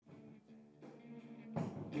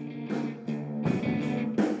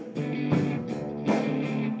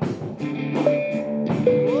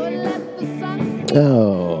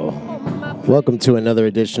Oh, welcome to another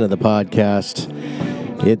edition of the podcast.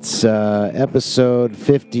 It's episode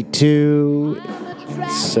 52.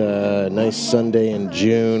 It's a nice Sunday in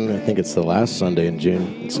June. I think it's the last Sunday in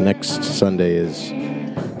June. It's next Sunday is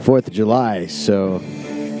 4th of July. So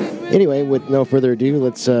anyway, with no further ado,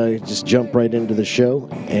 let's just jump right into the show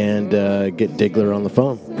and get Diggler on the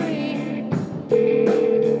phone.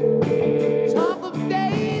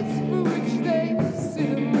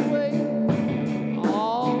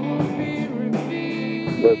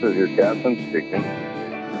 This is your captain speaking.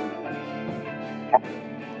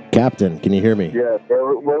 Captain, can you hear me? Yes.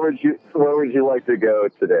 Where would you like to go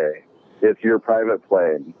today? It's your private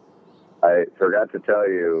plane. I forgot to tell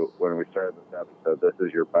you when we started this episode, this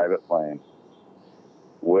is your private plane.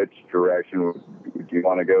 Which direction do you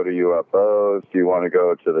want to go to UFOs? Do you want to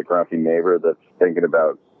go to the grumpy neighbor that's thinking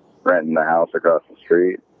about renting the house across the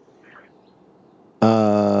street?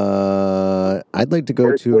 I'd like to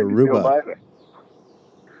go to Aruba.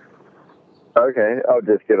 Okay. Oh,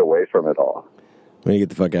 just get away from it all. I'm going to get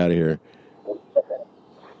the fuck out of here.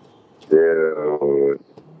 Dude,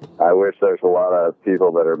 I wish there's a lot of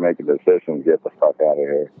people that are making decisions get the fuck out of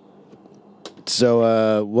here.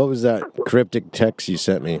 So, what was that cryptic text you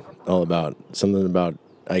sent me all about? Something about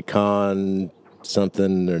icon,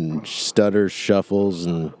 something, and stutter shuffles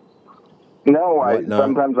and No, whatnot?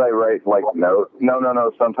 Sometimes I write like notes. No.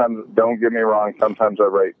 Sometimes, don't get me wrong, sometimes I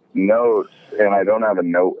write notes and I don't have a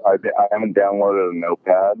note. I haven't downloaded a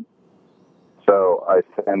notepad. So I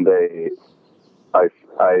send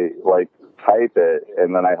I like type it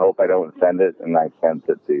and then I hope I don't send it and I send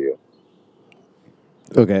it to you.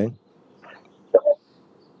 Okay.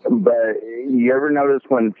 But you ever notice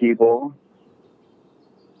when people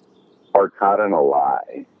are caught in a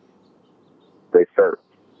lie, they start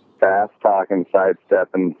fast talking,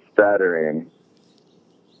 sidestepping, stuttering,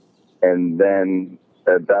 and then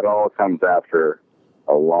that all comes after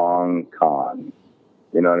a long con.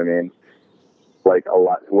 You know what I mean? Like a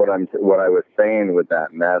lot. What I was saying with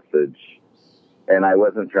that message, and I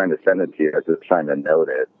wasn't trying to send it to you. I was just trying to note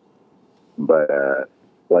it. But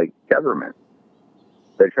like government,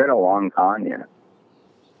 they try to long con you.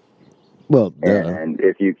 Well, and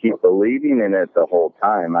if you keep believing in it the whole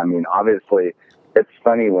time, I mean, obviously, it's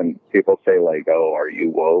funny when people say like, "Oh, are you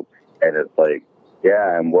woke?" And it's like,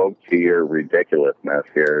 "Yeah, I'm woke to your ridiculousness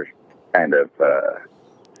here." Kind of.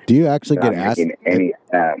 do you actually get asked?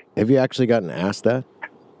 Have you actually gotten asked that?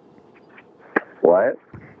 What?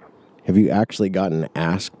 Have you actually gotten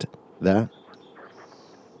asked that?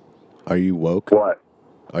 Are you woke? What?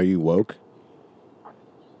 Are you woke?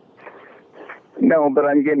 No, but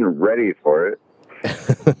I'm getting ready for it.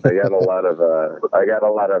 I got a lot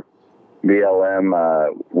of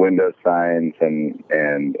BLM window signs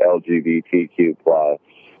and LGBTQ plus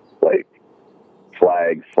like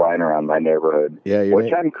flags flying around my neighborhood. Yeah,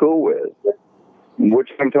 which I'm cool with. Which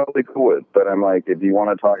I'm totally cool with. But I'm like, if you want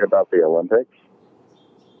to talk about the Olympics,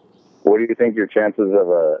 what do you think your chances of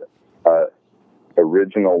a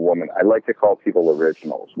original woman? I like to call people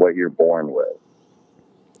originals. What you're born with.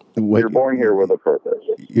 You're born here with a purpose.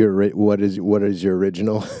 What is your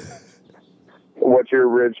original? What's your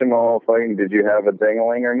original thing? Did you have a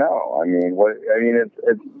dingling or no? I mean, what? I mean,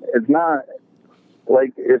 it's not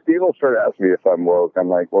like if people start asking me if I'm woke, I'm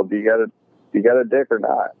like, well, do you got a dick or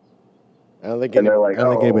not? I don't think they're like,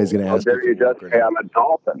 anybody's going to ask. Dare you just say I'm a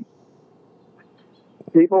dolphin?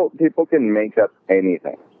 People can make up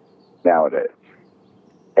anything nowadays.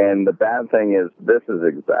 And the bad thing is, this is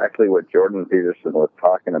exactly what Jordan Peterson was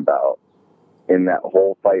talking about in that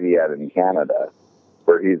whole fight he had in Canada,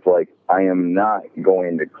 where he's like, I am not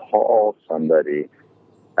going to call somebody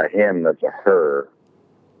a him that's a her.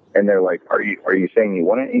 And they're like, are you saying you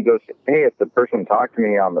wouldn't? He goes, hey, if the person talked to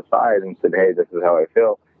me on the side and said, hey, this is how I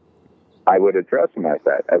feel, I would address him as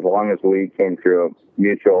that, as long as we came through a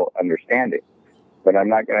mutual understanding. But I'm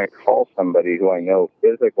not going to call somebody who I know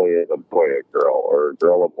physically is a boy a girl or a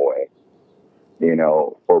girl a boy, you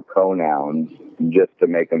know, or pronouns just to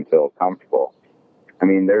make them feel comfortable. I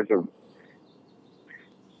mean,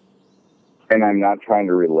 and I'm not trying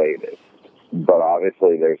to relate it, but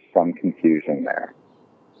obviously there's some confusion there.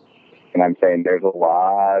 And I'm saying there's a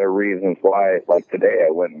lot of reasons why, like today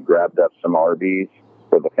I went and grabbed up some Arby's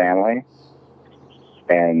for the family.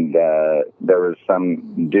 And there was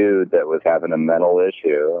some dude that was having a mental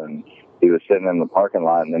issue, and he was sitting in the parking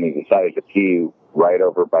lot, and then he decided to pee right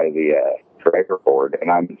over by the trailer board.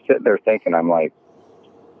 And I'm sitting there thinking, I'm like,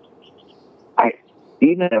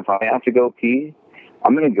 even if I have to go pee,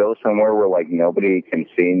 I'm going to go somewhere where, like, nobody can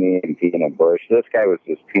see me and pee in a bush. This guy was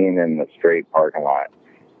just peeing in the straight parking lot.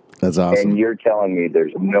 That's awesome. And you're telling me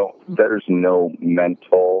there's no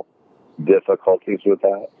mental difficulties with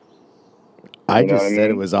that? I just said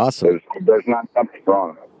it was awesome. There's not something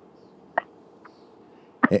wrong.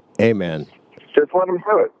 Hey, man. Just let him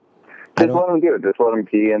do it. Just let him do it. Just let him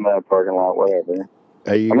pee in the parking lot, whatever.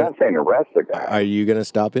 I'm not saying arrest the guy. Are you going to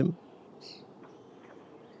stop him?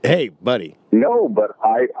 Hey, buddy. No, but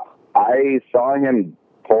I saw him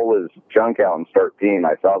pull his junk out and start peeing.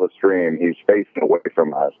 I saw the stream. He's facing away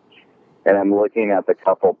from us. And I'm looking at the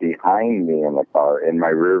couple behind me in the car in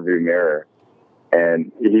my rearview mirror.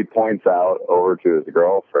 And he points out over to his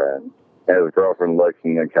girlfriend. And his girlfriend looks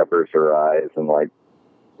and then covers her eyes. And, like,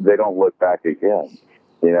 they don't look back again.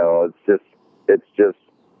 You know, it's just,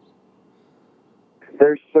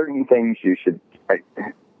 there's certain things you should,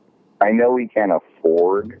 I know he can't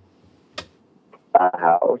afford a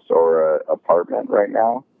house or an apartment right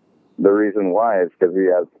now. The reason why is because he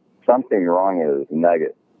has something wrong in his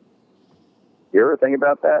nugget. You ever think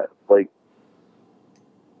about that? Like,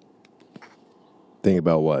 think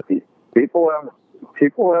about what? People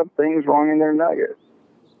have things wrong in their nuggets.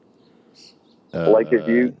 Like if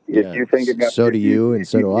you think about, so do you, and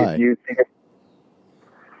so do I.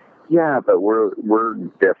 Yeah, but we're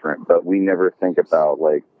different. But we never think about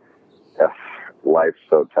like, life's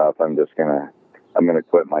so tough. I'm gonna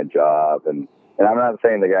quit my job, and I'm not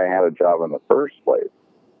saying the guy had a job in the first place,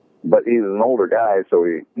 but he's an older guy, so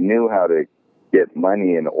he knew how to get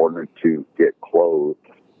money in order to get clothes,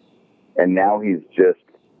 and now he's just,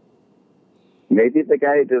 maybe the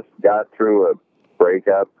guy just got through a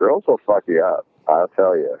breakup. Girls will fuck you up. I'll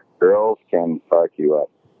tell you, girls can fuck you up.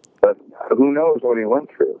 But who knows what he went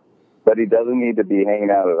through? But he doesn't need to be hanging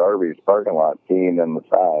out at Arby's parking lot, peeing in the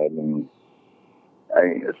side. And I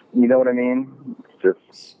mean, you know what I mean? It's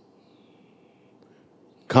just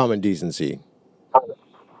common decency.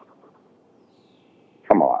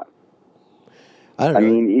 Come on. I don't know. I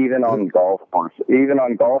mean, even on golf courses, you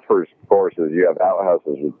have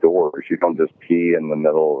outhouses with doors. You don't just pee in the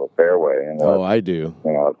middle of the fairway. I do.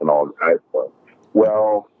 You know, it's an old guy's place.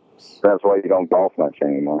 Well, that's why you don't golf much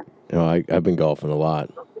anymore. No, I've been golfing a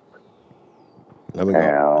lot.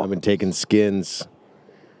 I've been taking skins.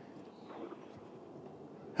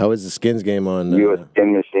 How is the skins game on? You a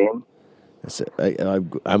skin machine?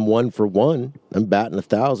 I'm 1 for 1. I'm batting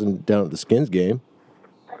 1,000 down at the skins game.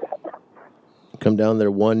 Come down there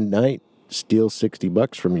one night, steal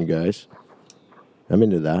 $60 from you guys. I'm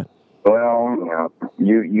into that. Well,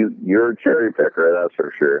 you're a cherry picker, that's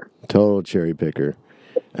for sure. Total cherry picker.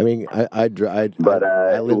 I mean, I live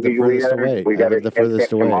the furthest away. We got our skins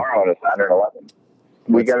game tomorrow, and it's 111.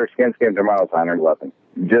 We got our skins game tomorrow, it's 111.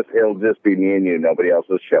 It'll just be me and you. Nobody else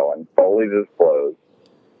is showing. Foley's is closed.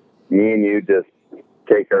 Me and you just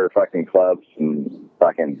take our fucking clubs and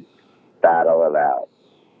fucking battle it out.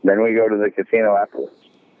 Then we go to the casino afterwards.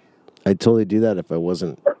 I'd totally do that if I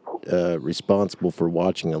wasn't responsible for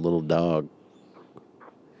watching a little dog.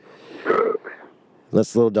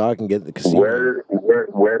 Unless the little dog can get to the casino.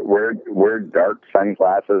 Wear dark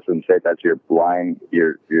sunglasses and say that's your blind,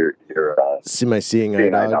 your see my seeing eye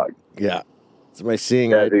dog. Yeah, it's my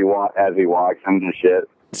seeing eye. As he walks into shit.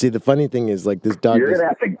 See, the funny thing is, like, this dog.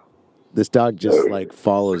 This dog just like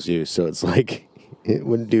follows you, so it's like it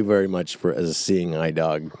wouldn't do very much as a seeing eye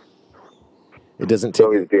dog. It doesn't take.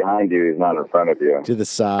 So he's behind you. He's not in front of you. To the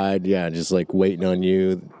side, yeah, just like waiting on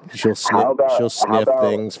you. She'll sniff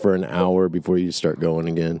things for an hour before you start going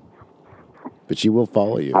again. But she will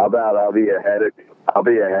follow you. How about I'll be ahead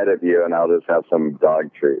of you, and I'll just have some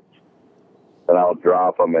dog treats, and I'll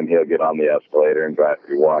drop him, and he'll get on the escalator and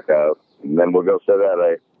walk out, and then we'll go sit at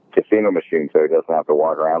a casino machine so he doesn't have to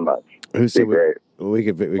walk around much. Who said we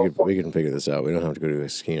can figure this out? We don't have to go to a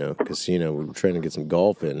casino. We're trying to get some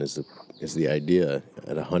golf in. Is the idea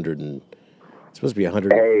at 100 and it's supposed to be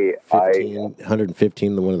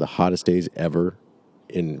 115, one of the hottest days ever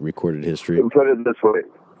in recorded history. Put it this way.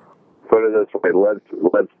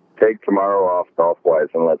 Let's take tomorrow off golf-wise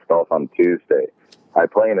and let's golf on Tuesday. I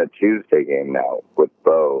play in a Tuesday game now with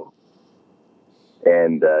Bo.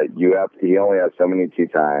 And he only has so many tee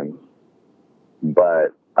times,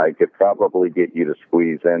 but I could probably get you to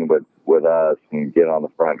squeeze in with us and get on the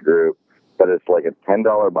front group. But it's like a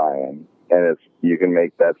 $10 buy-in, and you can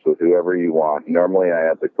make bets with whoever you want. Normally, I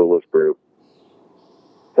have the coolest group,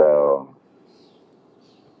 so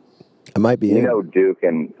I might be. Duke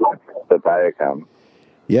and the Viacom.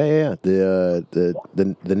 Yeah.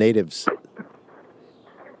 The natives.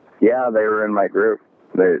 Yeah, they were in my group.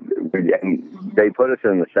 They put us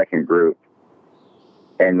in the second group,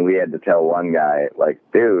 and we had to tell one guy, like,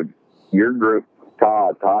 dude, your group,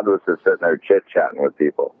 Todd was just sitting there chit-chatting with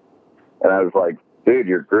people. And I was like, dude,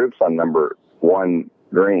 your group's on number 1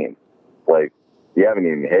 green. Like, you haven't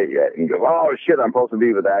even hit yet. And you go, oh, shit, I'm supposed to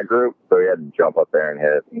be with that group. So you had to jump up there and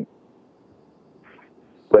hit.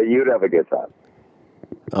 But you'd have a good time.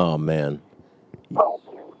 Oh, man.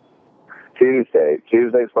 Tuesday's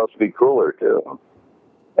supposed to be cooler, too.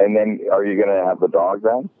 And then, are you going to have the dog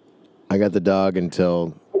then? I got the dog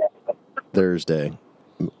until Thursday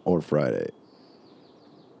or Friday.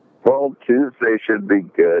 Well, Tuesday should be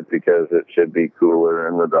good because it should be cooler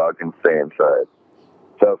and the dog can stay inside.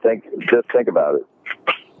 So just think about it.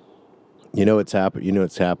 You know what's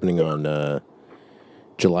happening on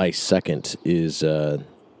July 2nd is the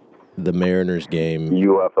Mariners game.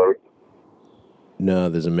 UFO? No,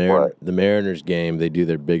 there's the Mariners game. They do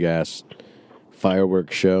their big ass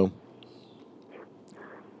fireworks show,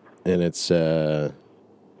 and it's I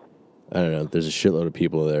don't know. There's a shitload of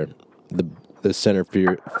people there. The center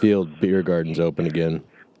field beer garden's open again.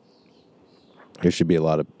 There should be a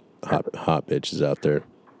lot of hot bitches out there.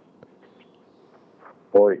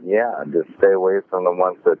 Well, yeah, just stay away from the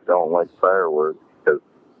ones that don't like fireworks because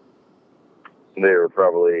they were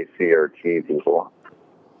probably CRT people.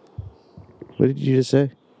 What did you just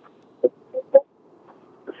say?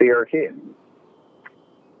 CRT.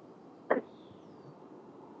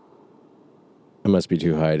 I must be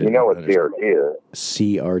too high to. You know what CRT is?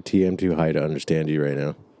 CRT. I'm too high to understand you right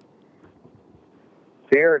now.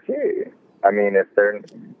 CRT. I mean,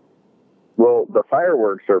 the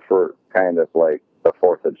fireworks are for kind of like the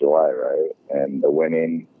 4th of July, right? And the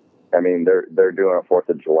winning. I mean, they're doing a 4th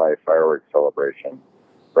of July fireworks celebration,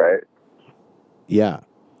 right? Yeah.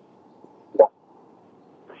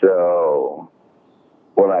 So,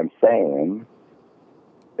 what I'm saying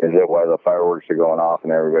is that while the fireworks are going off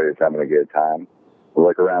and everybody's having a good time,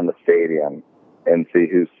 look around the stadium and see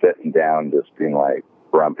who's sitting down just being like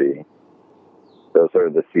grumpy. Those are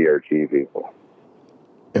the CRT people.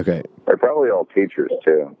 Okay. They're probably all teachers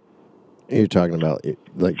too. You're talking about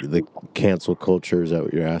like the cancel culture. Is that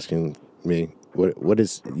what you're asking me? What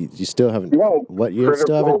is you still haven't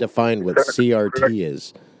still haven't defined what CRT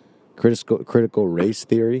is? Critical race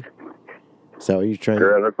theory? Is that what you're trying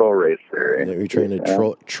critical race theory. You're trying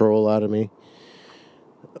to troll out of me?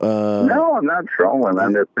 No, I'm not trolling.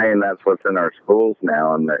 I'm just saying that's what's in our schools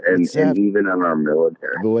now and even in our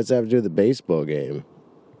military. But what's that have to do with the baseball game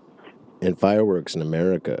and fireworks in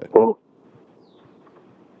America? Well,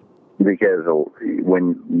 because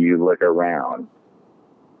when you look around,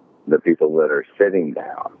 the people that are sitting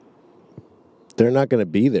down, they're not going to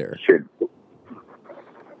be there.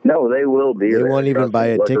 No, they will be there. They won't even buy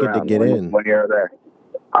a ticket to get in. When you're there,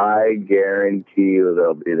 I guarantee you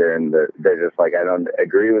they'll be there, and they're just like, I don't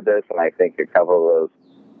agree with this, and I think a couple of those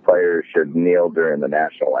players should kneel during the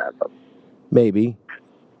national anthem. Maybe.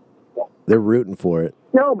 They're rooting for it.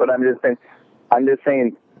 No, but I'm just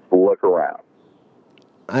saying, look around.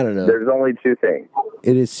 I don't know. There's only two things.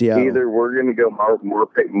 It is Seattle. Either we're going to go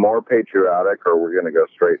more patriotic, or we're going to go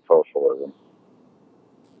straight socialism.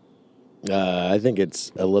 I think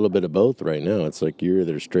it's a little bit of both right now. It's like you're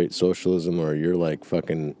either straight socialism or you're like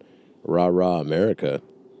fucking rah-rah America.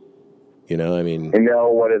 You know, I mean... You know,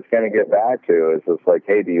 what it's going to get back to is it's like,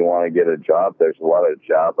 hey, do you want to get a job? There's a lot of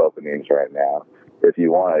job openings right now. If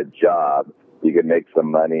you want a job, you can make some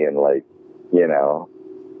money and, like, you know,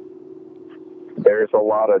 there's a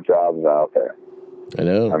lot of jobs out there. I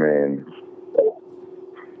know. I mean...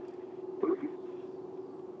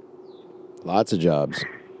 Lots of jobs.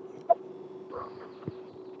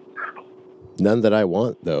 None that I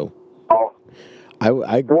want, though. Oh,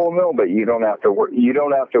 well, no, but you don't have to. You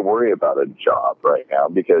don't have to worry about a job right now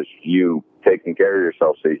because you taking care of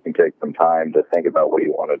yourself, so you can take some time to think about what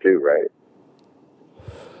you want to do. Right?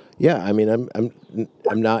 Yeah, I mean,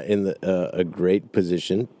 I'm not in a great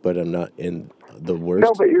position, but I'm not in the worst.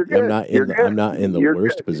 No, but you're good. I'm not in the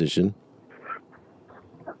worst position.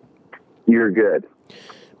 You're good.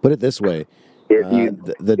 Put it this way.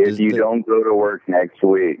 If you don't go to work next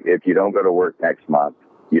week, if you don't go to work next month,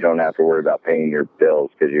 you don't have to worry about paying your bills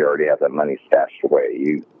because you already have that money stashed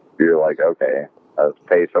away. You're like, okay, let's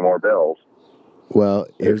pay some more bills. Well,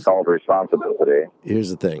 it's called responsibility. Here's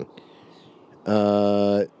the thing.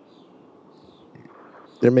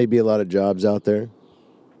 There may be a lot of jobs out there,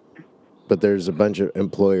 but there's a bunch of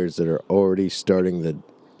employers that are already starting the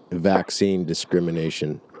vaccine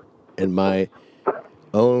discrimination, and my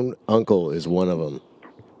own uncle is one of them.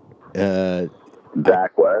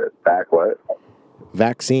 Back what?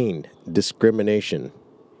 Vaccine discrimination.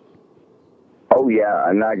 Oh, yeah,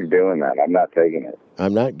 I'm not doing that. I'm not taking it.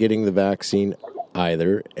 I'm not getting the vaccine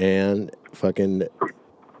either, and fucking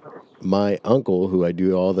my uncle, who I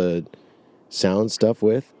do all the sound stuff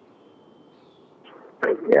with,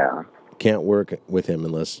 Yeah. Can't work with him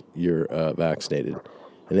unless you're vaccinated.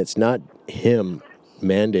 And it's not him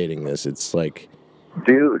mandating this. It's like,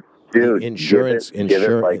 dude, the insurance give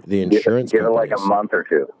it like a companies. month or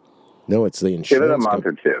two. No, it's the Give insurance. it a month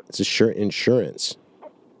or two. It's insurance.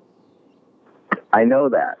 I know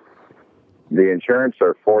that. The insurance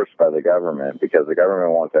are forced by the government because the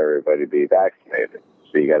government wants everybody to be vaccinated.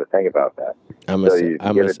 So you got to think about that. You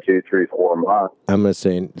give it 2, 3, 4 months. I'm going to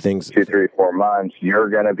say things. 2, 3, 4 months, you're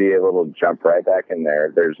going to be able to jump right back in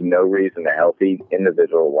there. There's no reason a healthy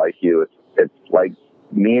individual like you, it's like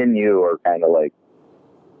me and you are kind of like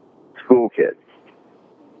school kids.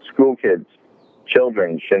 School kids,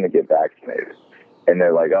 children shouldn't get vaccinated. And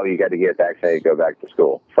they're like, oh, you got to get vaccinated, go back to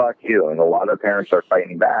school. Fuck you. And a lot of parents are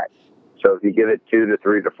fighting back. So if you give it 2 to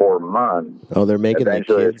 3 to 4 months, they're making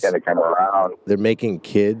eventually the kids, it's going to come around. They're making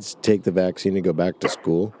kids take the vaccine and go back to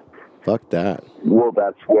school. Fuck that. Well,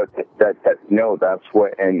 that's what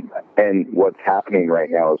and what's happening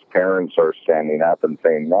right now is parents are standing up and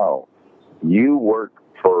saying, no, you work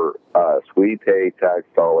for us. We pay tax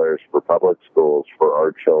dollars for public schools for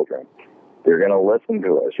our children. You're going to listen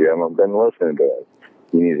to us. You haven't been listening to us.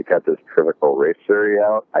 You need to cut this critical race theory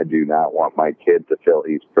out. I do not want my kid to feel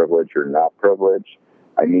he's privileged or not privileged.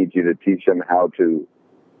 I need you to teach him how to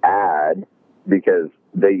add, because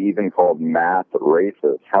they even called math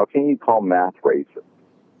racist. How can you call math racist?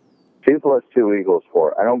 2 + 2 =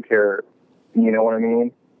 4. I don't care. You know what I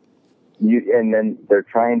mean? And then they're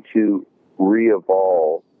trying to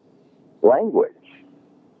re-evolve language.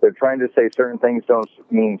 They're trying to say certain things don't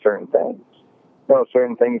mean certain things. No,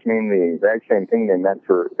 certain things mean the exact same thing they meant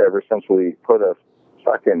for ever since we put a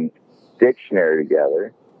fucking dictionary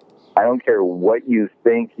together. I don't care what you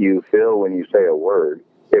think you feel when you say a word.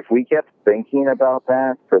 If we kept thinking about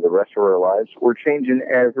that for the rest of our lives, we're changing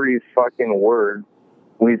every fucking word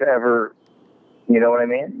we've ever, you know what I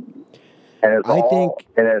mean? And it's all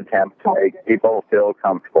in an attempt to make people feel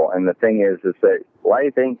comfortable. And the thing is that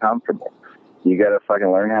life ain't comfortable. You got to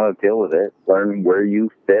fucking learn how to deal with it, learn where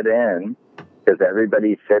you fit in, because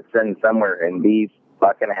everybody fits in somewhere, and be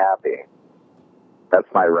fucking happy. That's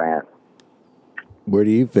my rant. Where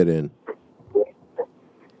do you fit in?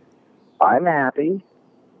 I'm happy.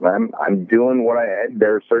 I'm doing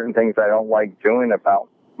there are certain things I don't like doing about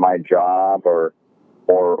my job or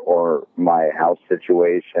my house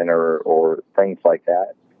situation or things like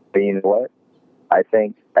that. But you know what? I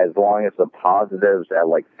think as long as the positives at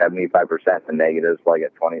like 75%, the negatives like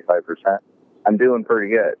at 25%, I'm doing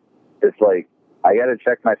pretty good. It's like, I got to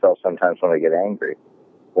check myself sometimes when I get angry.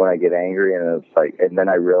 And it's like, and then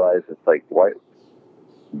I realize it's like, what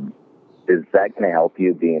is that going to help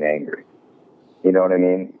you being angry? You know what I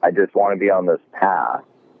mean? I just want to be on this path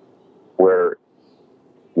where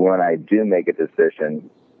when I do make a decision,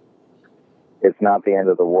 it's not the end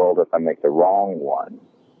of the world if I make the wrong one.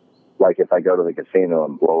 Like if I go to the casino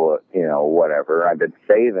and blow it, whatever. I've been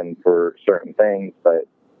saving for certain things, but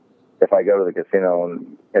if I go to the casino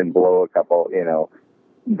and blow a couple,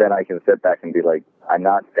 then I can sit back and be like, I'm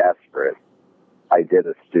not desperate. I did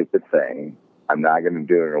a stupid thing. I'm not going to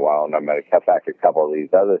do it in a while, and I'm going to cut back a couple of these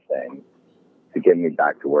other things to get me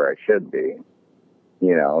back to where I should be.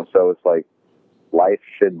 So it's like, life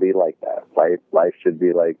should be like that. Life should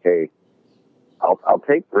be like, hey, I'll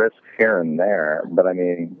take risks here and there, but I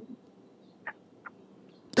mean,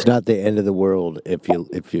 it's not the end of the world if you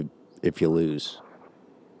lose.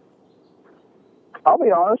 I'll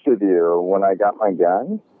be honest with you. When I got my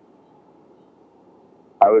gun,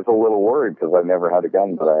 I was a little worried because I never had a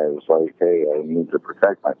gun, but I was like, hey, I need to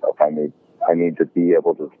protect myself. I need to be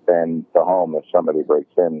able to defend the home if somebody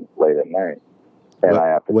breaks in late at night. And I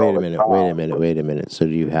have to wait a minute. So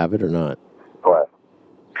do you have it or not? What?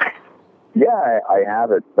 Yeah, I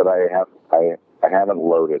have it, but I haven't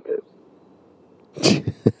loaded it.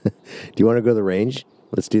 Do you want to go to the range?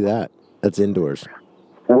 Let's do that. That's indoors.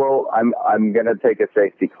 Well, I'm gonna take a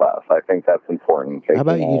safety class. I think that's important. How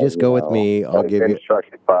about you just go with me? I'll give you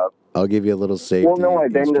instruction class. I'll give you a little safety. Well, no,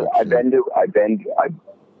 I've been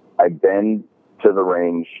to the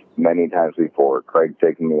range many times before. Craig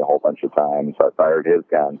taken me a whole bunch of times. I fired his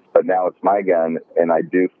gun, but now it's my gun, and I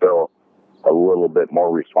do feel a little bit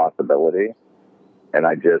more responsibility. And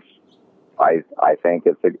I think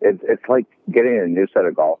it's like getting a new set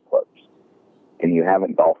of golf clubs, and you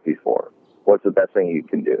haven't golfed before. What's the best thing you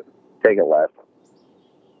can do? Take a lesson.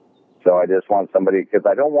 So I just want somebody, because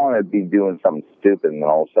I don't want to be doing something stupid and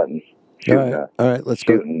all of a sudden shooting. All right, let's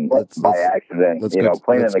go. By accident, let's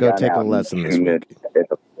go take a lesson this week.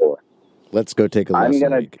 Let's go take a lesson. I'm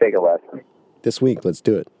going to take a lesson. This week, let's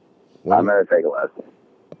do it. I'm going to take a lesson.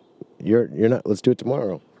 You're not, let's do it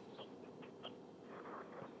tomorrow.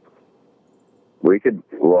 We could.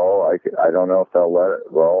 Well, I don't know if they'll let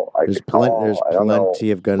it. Well, I There's could call. there's I don't know.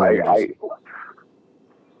 plenty of gun ranges.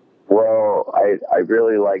 I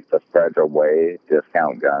really like the Federal Way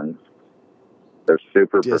discount guns. They're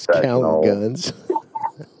super professional. Discount guns.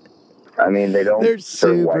 I mean, they don't. They're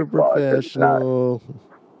super White Claws. It's not- professional.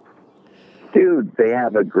 Dude, they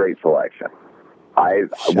have a great selection. I'm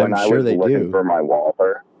sure they looking do. for my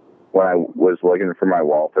Walther, when I was looking for my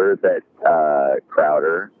Walther that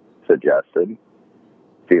Crowder suggested,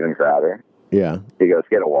 Steven Crowder, Yeah. he goes,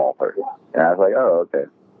 get a Walther. And I was like, oh, okay.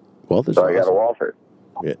 Walther's So I got a awesome. Walther.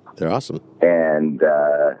 Yeah, they're awesome. And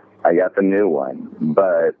I got the new one,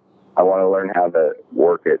 but I want to learn how to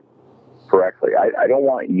work it correctly. I don't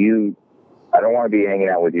want to be hanging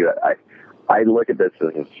out with you. I look at this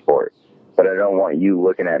as a sport, but I don't want you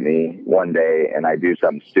looking at me one day and I do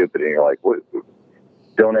something stupid and you're like,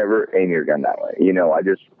 don't ever aim your gun that way. You know,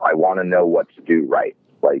 I want to know what to do right.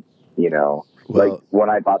 Like, you know, Well, like when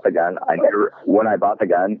I bought the gun, I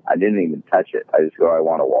didn't even touch it. I just go, I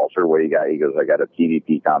want a Walther. What do you got? He goes, I got a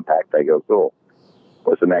PDP compact. I go, cool.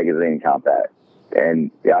 What's a magazine compact? And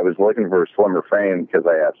yeah, I was looking for a slimmer frame because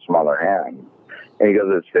I have smaller hands. And he goes,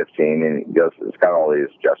 it's 15. And he goes, it's got all these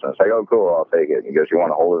adjustments. I go, cool, I'll take it. And he goes, you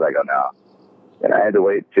want to hold it? I go, no. And I had to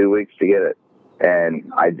wait 2 weeks to get it.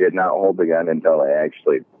 And I did not hold the gun until I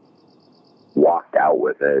actually walked out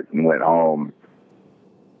with it and went home,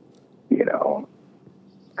 you know,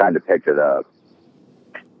 kind of picked it up.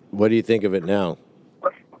 what do you think of it now?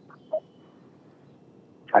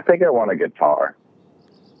 I think I want a guitar.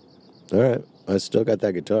 All right. I still got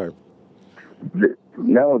that guitar.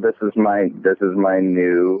 No, this is my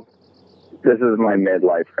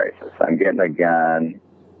midlife crisis. I'm getting a gun.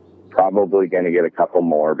 Probably going to get a couple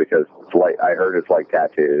more because it's like, I heard it's like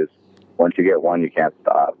tattoos. Once you get one, you can't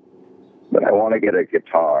stop. But I want to get a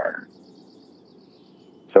guitar.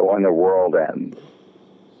 So when the world ends,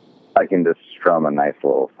 I can just strum a nice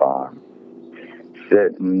little song.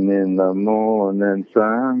 Sitting in the morning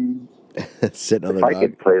sun. Sitting on the If I dock.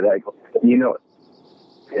 could play that, you know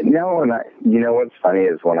what's funny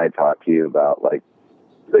is when I talk to you about like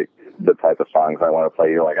the type of songs I want to play,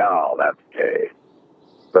 you're like, oh, that's gay.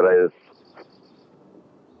 But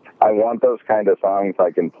I want those kind of songs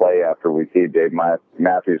I can play after we see Dave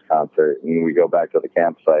Matthews concert and we go back to the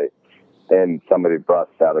campsite and somebody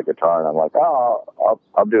busts out a guitar and I'm like, oh,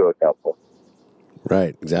 I'll do a couple.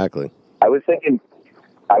 Right, exactly. I was thinking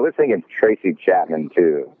Tracy Chapman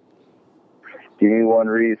too. Give me one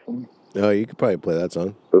reason. Oh, you could probably play that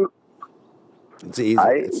song. It's easy.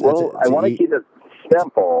 I want to keep it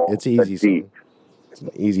simple. It's an easy but deep. song. It's an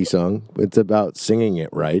easy song. It's about singing it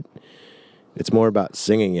right. It's more about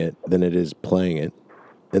singing it than it is playing it.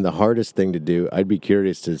 And the hardest thing to do, I'd be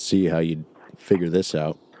curious to see how you'd figure this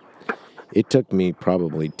out. It took me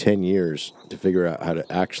probably 10 years to figure out how to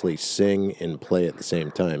actually sing and play at the same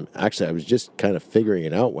time. Actually, I was just kind of figuring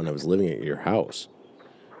it out when I was living at your house.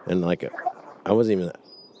 And like, I wasn't even,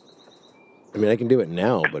 I mean, I can do it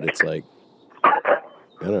now, but it's like, I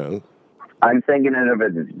don't know. I'm thinking of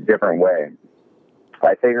it a different way.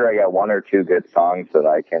 I figure I got one or two good songs that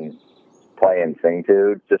I can play and sing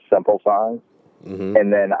to, just simple songs. Mm-hmm.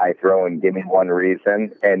 And then I throw in Give Me One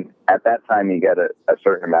Reason. And at that time, you get a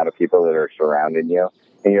certain amount of people that are surrounding you.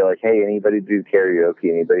 And you're like, hey, anybody do karaoke?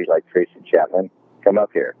 Anybody like Tracy Chapman? Come up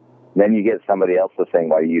here. And then you get somebody else to sing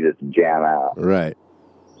while you just jam out. Right.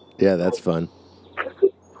 Yeah, that's fun.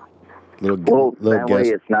 Little that guest, way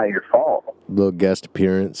it's not your fault. Little guest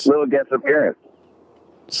appearance. Little guest appearance.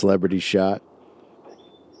 Celebrity shot.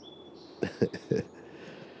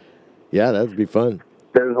 Yeah, that would be fun.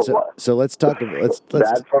 So let's talk. Let's.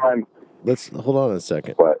 That's what I'm. Let's hold on a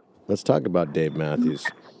second. What? Let's talk about Dave Matthews.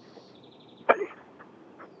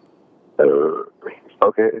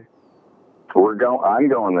 Okay. I'm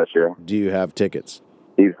going this year. Do you have tickets?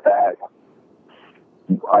 He's back.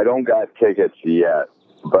 I don't got tickets yet,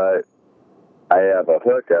 but I have a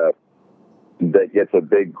hookup that gets a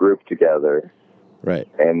big group together. Right.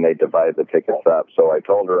 And they divide the tickets up. So I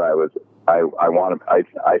told her I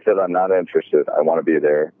said I'm not interested. I want to be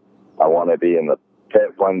there. I want to be in the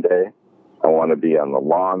pit one day. I want to be on the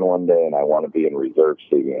lawn one day, and I want to be in reserve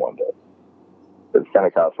seating one day. It's going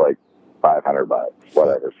to cost like $500,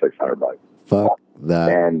 whatever, $600. Fuck that.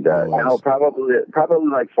 And no, probably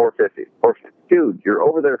like $450. Dude, you're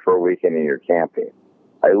over there for a weekend and you're camping.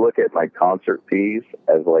 I look at my concert fees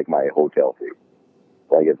as like my hotel fee.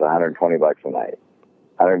 Like it's $120 a night.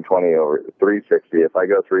 120 over 360. If I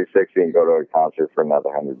go 360 and go to a concert for another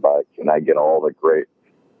 $100 and I get all the great,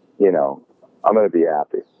 I'm going to be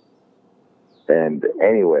happy. And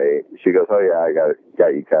anyway, she goes, oh yeah, I got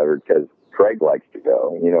you covered because Craig likes to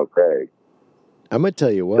go. You know Craig. I'm going to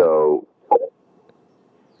tell you what. So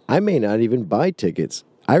I may not even buy tickets.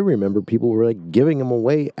 I remember people were like giving them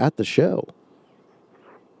away at the show.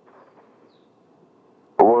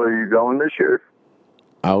 well, are you going this year?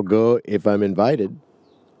 I'll go if I'm invited.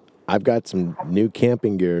 I've got some new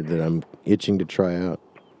camping gear that I'm itching to try out.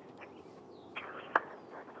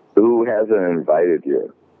 Who hasn't invited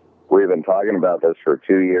you? We've been talking about this for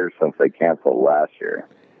 2 years since they canceled last year.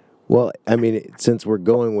 Well, I mean, since we're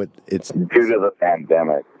going with it's due to the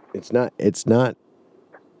pandemic. It's not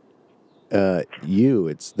you.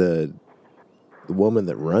 It's the woman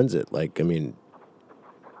that runs it. Like, I mean,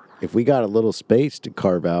 if we got a little space to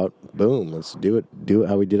carve out, boom, let's do it. Do it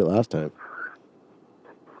how we did it last time.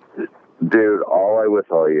 Dude, all I would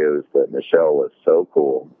tell you is that Michelle was so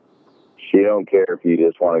cool. She don't care if you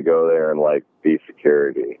just want to go there and like be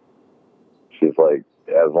security. She's like,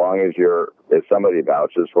 as long as if somebody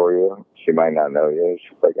vouches for you, she might not know you.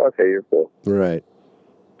 She's like, okay, you're cool. Right.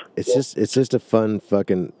 It's just a fun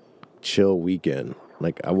fucking chill weekend.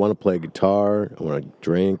 Like, I want to play guitar. I want to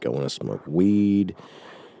drink. I want to smoke weed.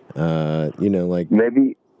 Like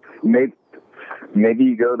maybe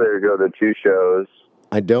you go there, go to 2 shows.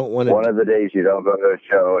 I don't want to. One of the days you don't go to a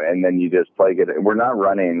show, and then you just play it. We're not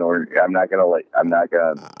running, or I'm not gonna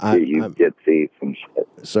get you get seats and shit.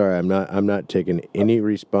 Sorry, I'm not taking any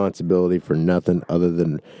responsibility for nothing other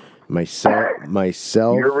than myself.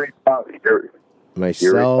 Your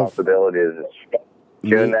responsibility is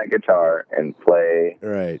tune that guitar and play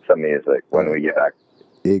some music when we get back.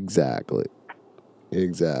 Exactly. I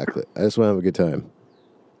just want to have a good time.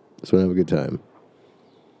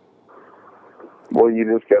 Well, you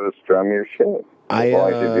just got to strum your shit. As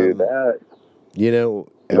long as you do that,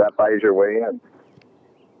 that buys your way in.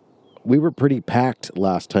 We were pretty packed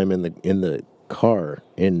last time in the car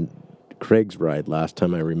in Craig's ride. Last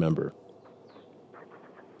time I remember.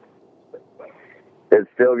 It's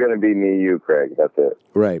still going to be me, you, Craig. That's it.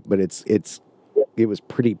 Right, but it was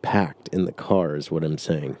pretty packed in the car, is what I'm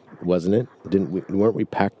saying, wasn't it? Weren't we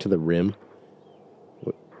packed to the rim?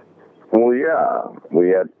 Well, yeah, we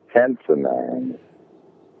had tents in there.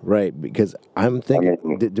 Right, because I'm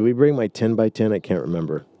thinking, did we bring my 10x10? I can't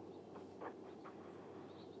remember.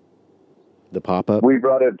 The pop-up? We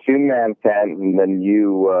brought a 2-man tent, and then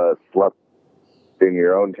you slept in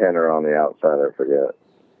your own tent or on the outside, I forget.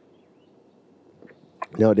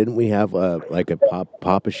 No, didn't we have a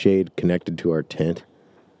pop-a shade connected to our tent?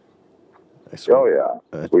 Oh, yeah.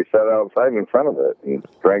 We sat outside in front of it and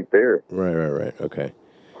drank beer. Right. Okay.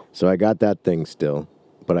 So I got that thing still,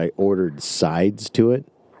 but I ordered sides to it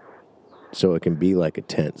so it can be like a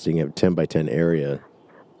tent. So you can have a 10x10 area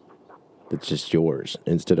that's just yours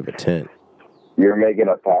instead of a tent. You're making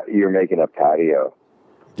a patio.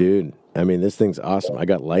 Dude, I mean, this thing's awesome. I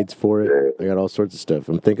got lights for it. I got all sorts of stuff.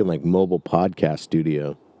 I'm thinking like mobile podcast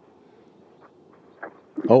studio.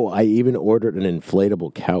 Oh, I even ordered an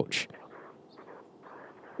inflatable couch.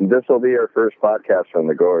 This will be our first podcast from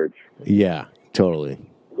the Gorge. Yeah, totally.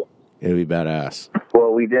 It'll be badass.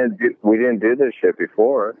 Well, we didn't do this shit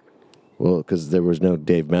before. Well, because there was no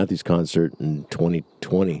Dave Matthews concert in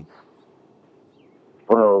 2020.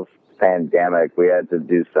 Well, pandemic. We had to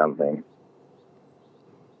do something.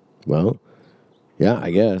 Well, yeah, I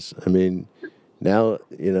guess. I mean, now,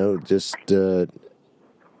 just... I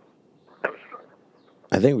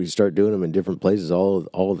think we start doing them in different places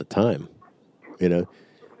all the time. I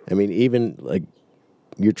mean, even like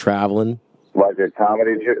you're traveling, like a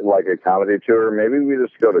comedy tour. Maybe we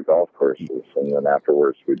just go to golf courses and then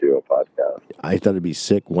afterwards we do a podcast. I thought it'd be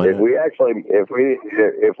sick. If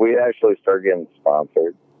we actually start getting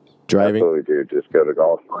sponsored, driving, that's what we do. Just go to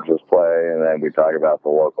golf courses, play, and then we talk about the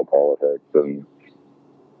local politics and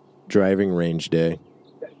driving range day.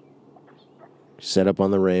 Set up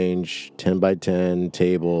on the range, 10x10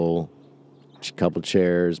 table, a couple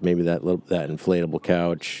chairs, maybe that inflatable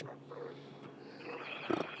couch.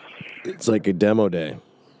 It's like a demo day.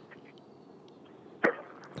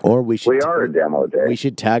 Or we are a demo day. We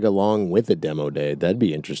should tag along with a demo day. That'd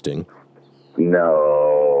be interesting.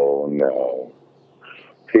 No.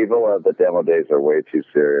 People at the demo days are way too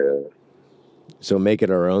serious. So make it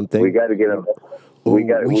our own thing. We got to get them. We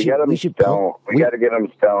got to get them stoned. We got to get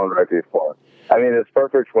them stoned right before. I mean, it's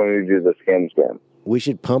perfect when we do the skin. We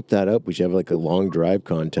should pump that up. We should have like a long drive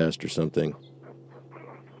contest or something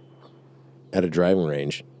at a driving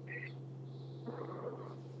range.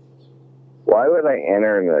 Why would I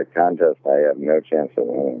enter in the contest? I have no chance of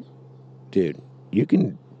winning. Dude, you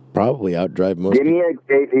can probably outdrive most. Give me a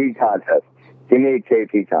KP contest.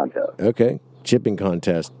 Okay. Chipping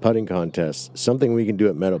contest, putting contest, something we can do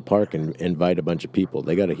at Meadow Park and invite a bunch of people.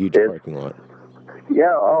 They got a huge parking lot.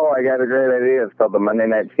 Yeah, oh, I got a great idea. It's called the Monday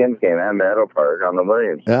Night Skins game at Meadow Park on the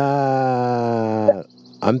Williams.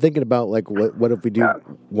 I'm thinking about, like, what if we do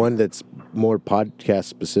one that's more podcast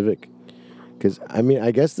specific? Because, I mean,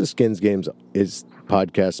 I guess the Skins games is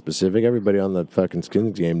podcast specific. Everybody on the fucking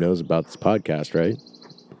Skins game knows about this podcast, right?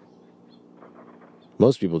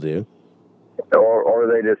 Most people do. Or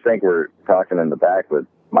they just think we're talking in the back with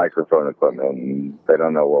microphone equipment and they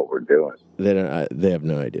don't know what we're doing. They have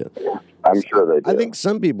no idea. I'm sure they do. I think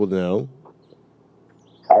some people know.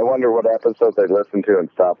 I wonder what episodes they listen to and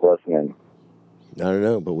stop listening. I don't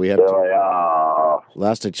know, but we have They're to. like, oh,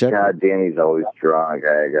 Last I checked. God, Danny's always drunk.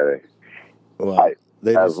 I gotta. Well,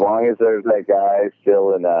 as long as there's that guy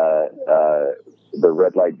still in the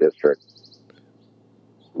red light district,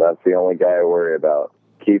 that's the only guy I worry about.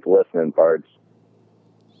 Keep listening, parts.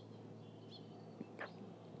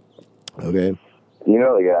 Okay. You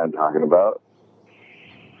know the guy I'm talking about.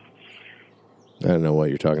 I don't know what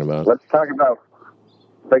you're talking about. Let's talk about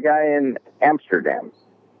the guy in Amsterdam.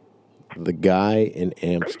 The guy in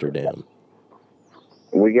Amsterdam.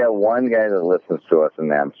 We got one guy that listens to us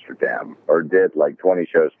in Amsterdam, or did like 20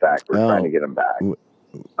 shows back. We're trying to get him back.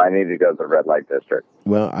 I need to go to the red light district.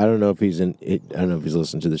 Well, I don't know if he's in. I don't know if he's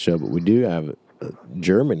listening to the show, but we do have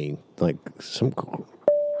Germany, like some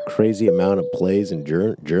crazy amount of plays in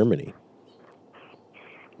Germany.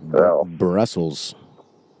 Well, Brussels.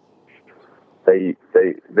 They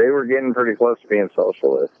were getting pretty close to being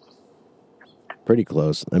socialist. Pretty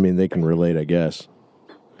close. I mean, they can relate, I guess.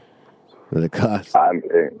 The cost.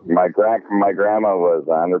 My grandma was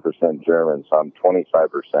 100% German, so I'm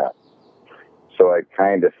 25%. So I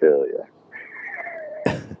kind of feel you.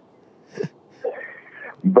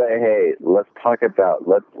 But hey, let's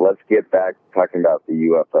get back talking about the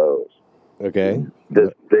UFOs. Okay. This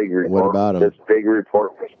big report. What about them? This big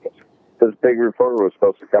report was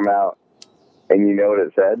supposed to come out, and you know what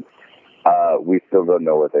it said? We still don't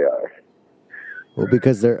know what they are. Well,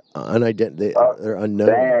 because they're they're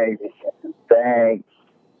unknown. Thanks.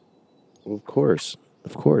 Well, of course,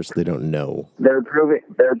 they don't know. They're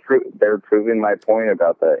proving my point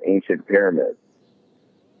about the ancient pyramids.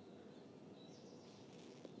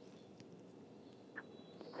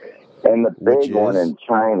 And the big one in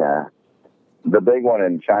China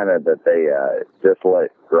that they just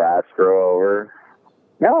let grass grow over.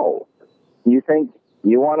 No, you think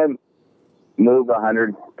you want to move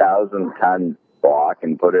 100,000 ton block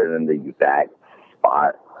and put it in the exact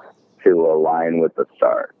spot to align with the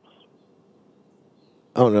stars?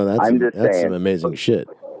 Oh no, that's some amazing shit.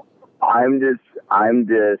 I'm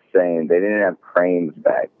just saying they didn't have cranes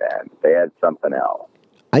back then. They had something else.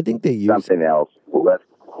 I think they used something else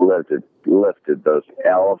lifted those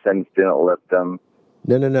elephants. Didn't lift them.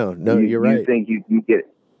 No. You're right. You think you can get?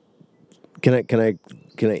 Can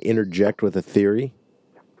I interject with a theory?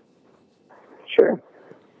 Sure.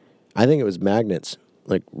 I think it was magnets,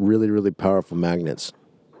 like really, really powerful magnets.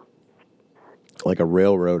 Like a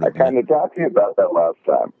railroad. I kind of talked to you about that last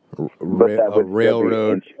time.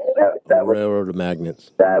 Railroad of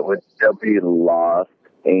magnets. That would still be lost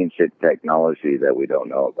ancient technology that we don't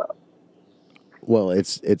know about. Well,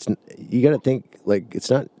 it's you got to think, like, it's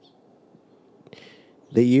not.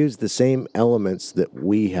 They use the same elements that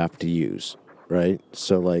we have to use, right?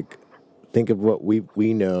 So, like, think of what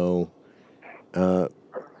we know.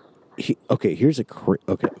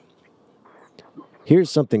 Here's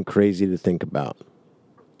something crazy to think about.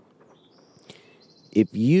 If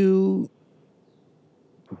you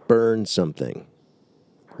burn something,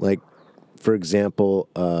 like, for example,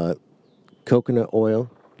 coconut oil,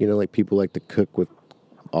 like people like to cook with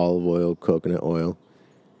olive oil, coconut oil.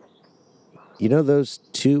 You know those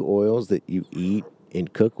two oils that you eat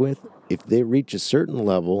and cook with? If they reach a certain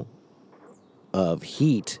level of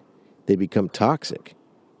heat, they become toxic.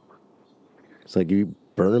 It's like you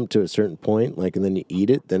burn them to a certain point, and then you eat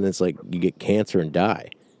it, then it's like you get cancer and die.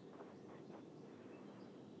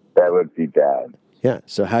 That would be bad. Yeah,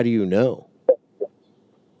 so how do you know?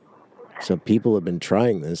 So people have been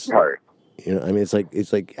trying this. Hard. It's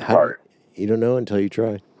like how you don't know until you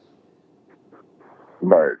try.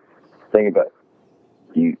 Bart, think about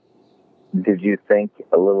you. Did you think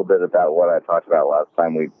a little bit about what I talked about last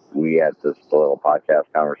time we had this little podcast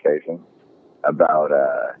conversation about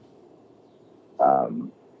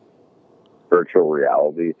virtual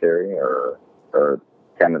reality theory or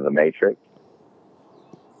kind of the Matrix?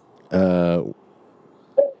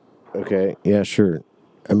 Okay, yeah, sure.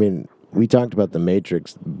 I mean, we talked about the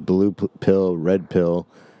Matrix, blue pill, red pill,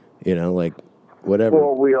 like whatever.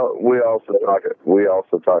 Well, we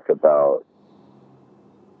also talked about.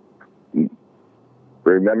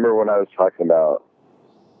 Remember when I was talking about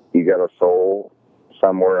you got a soul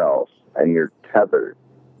somewhere else and you're tethered.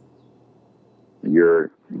 You're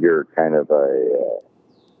kind of a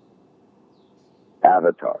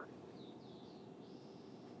avatar.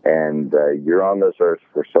 And you're on this earth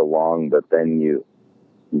for so long, but then you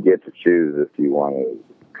get to choose if you want to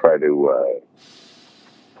try to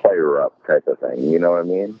play her up type of thing. You know what I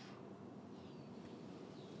mean?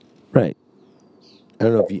 Right. I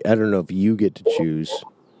don't know if you get to choose.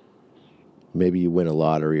 Maybe you win a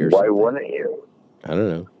lottery or something. Why wouldn't you? I don't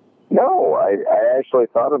know. No, I actually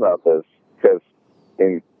thought about this because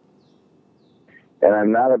and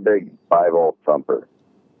I'm not a big Bible thumper,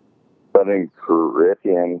 but in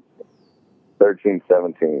Corinthians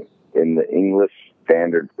 13:17 in the English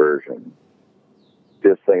Standard Version,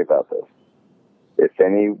 just think about this. If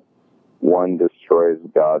anyone destroys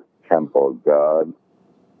God's temple, God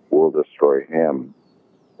will destroy him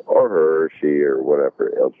or her, or she, or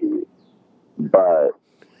whatever, LGBT. But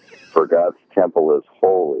for God's temple is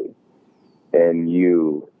holy, and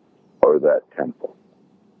you are that temple.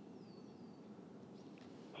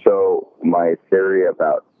 So my theory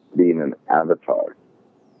about being an avatar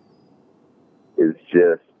is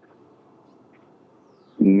just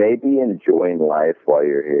maybe enjoying life while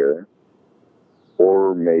you're here,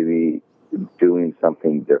 or maybe doing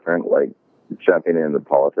something different, like jumping into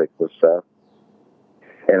politics with stuff.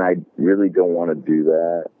 And I really don't want to do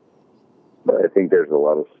that. But I think there's a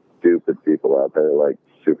lot of stupid people out there, like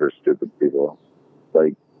super stupid people.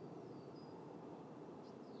 Like,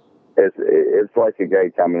 it's like a guy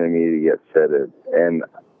coming to me to get fitted, and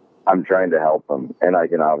I'm trying to help him, and I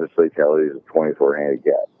can obviously tell he's a 24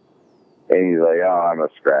 handicap. And he's like, oh, I'm a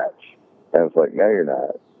scratch. And it's like, no, you're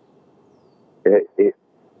not.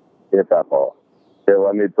 Hit that ball. Here,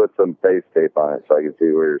 let me put some face tape on it so I can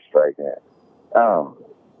see where you're striking at. Oh.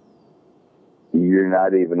 You're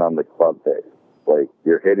not even on the club tape. Like,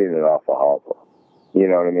 you're hitting it off the hosel. You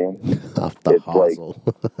know what I mean? Off the hosel.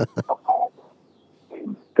 Like,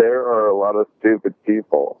 there are a lot of stupid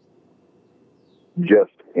people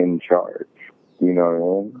just in charge. You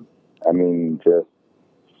know what I mean? Just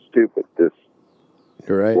stupid. Just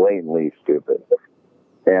You're right. Blatantly stupid.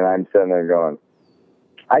 And I'm sitting there going,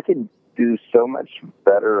 I could do so much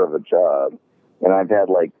better of a job. And I've had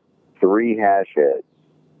like 3 hash hits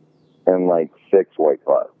and like 6 White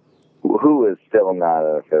Claws, who is still not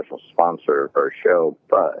an official sponsor of our show,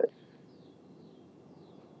 but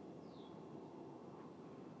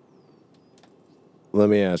let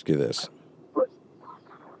me ask you this.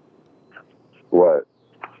 What?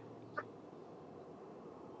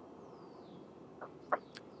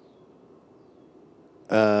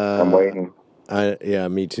 I'm waiting. Yeah,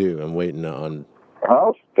 me too. I'm waiting on.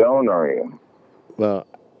 How stoned are you? Well,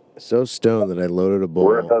 so stoned that I loaded a bowl.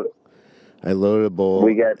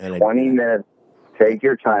 We got 20 minutes. Take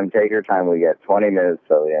your time. We got 20 minutes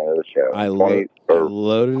till the end of the show. I loaded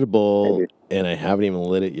a bowl, maybe. And I haven't even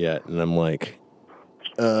lit it yet. And I'm like,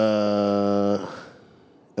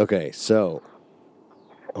 okay, so,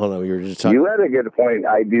 hold on. We were just talking. You had a good point.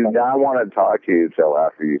 I do not want to talk to you till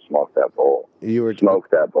after you smoke that bowl. Smoke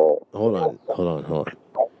that bowl. Hold on.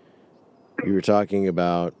 You were talking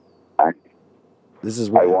about. This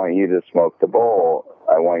is what I want you to smoke the bowl.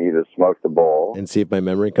 And see if my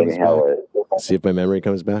memory comes back. See if my memory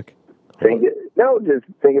comes back. Just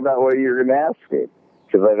think about what you're going to ask me,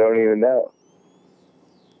 because I don't even know.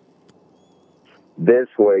 This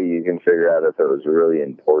way you can figure out if it was really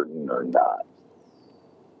important or not.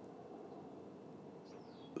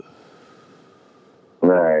 All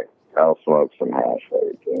right. I'll smoke some hash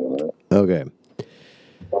later. Okay.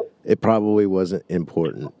 It probably wasn't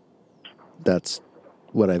important. That's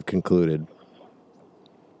what I've concluded.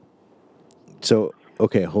 So,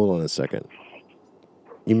 okay, hold on a second.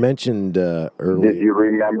 You mentioned earlier. Did you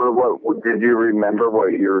remember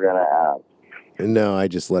what you were going to ask? No, I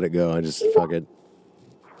just let it go. I just fuck it.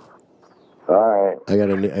 All right. I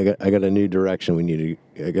got a new direction.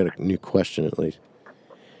 I got a new question at least.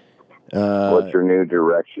 What's your new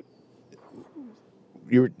direction?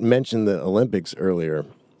 You mentioned the Olympics earlier.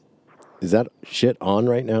 Is that shit on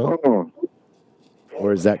right now?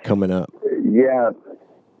 Or is that coming up? Yeah.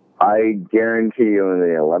 I guarantee you in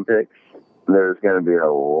the Olympics, there's going to be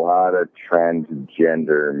a lot of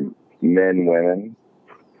transgender men, women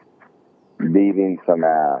beating some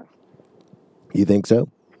ass. You think so?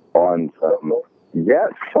 On some. Yeah,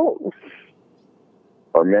 so.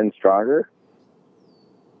 Are men stronger?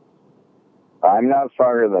 I'm not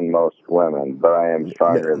stronger than most women, but I am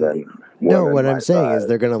stronger than women. No, what I'm saying is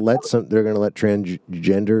they're going to let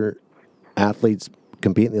transgender athletes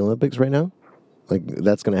compete in the Olympics right now? Like,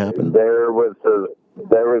 that's going to happen? There was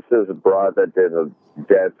There was this broad that did a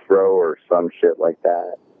death throw or some shit like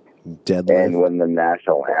that. Deadlift? And when the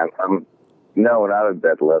national anthem, no, not a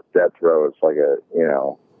deadlift, death throw. It's like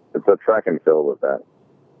it's a track and field event.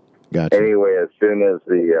 Gotcha. Anyway, as soon as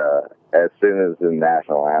the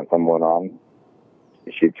national anthem went on,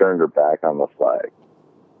 she turned her back on the flag.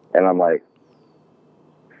 And I'm like,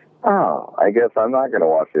 oh, I guess I'm not going to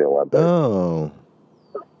watch the Olympics.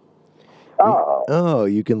 Oh,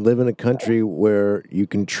 you can live in a country where you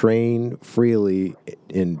can train freely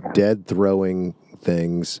in dead throwing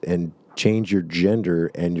things and change your gender,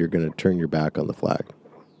 and you're going to turn your back on the flag.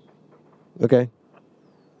 Okay.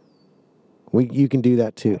 You can do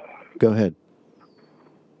that too. Go ahead.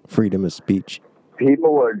 Freedom of speech.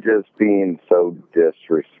 People are just being so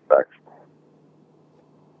disrespectful.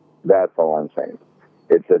 That's all I'm saying.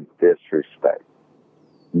 It's a disrespect.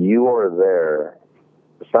 You are there.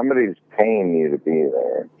 Somebody's paying you to be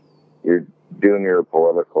there. You're doing your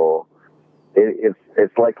political.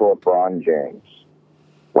 It's like LeBron James.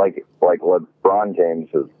 Like LeBron James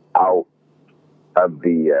is out of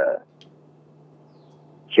the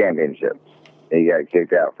championships. He got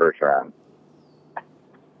kicked out first round.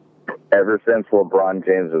 Ever since LeBron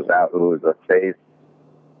James was out, who was the face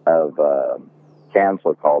of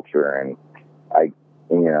cancel culture, and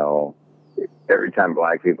every time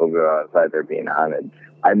black people go outside, they're being hunted.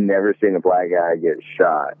 I've never seen a black guy get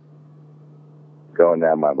shot going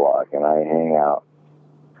down my block, and I hang out.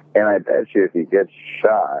 And I bet you if he gets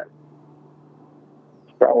shot,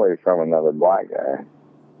 it's probably from another black guy.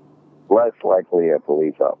 Less likely a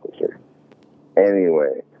police officer.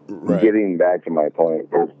 Anyway, Getting back to my point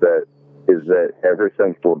is that ever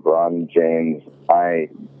since LeBron James,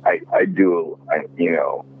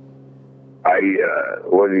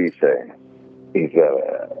 what did he say? He's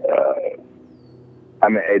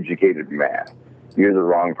I'm an educated man. You're the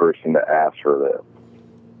wrong person to ask for this.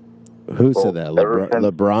 Who said that?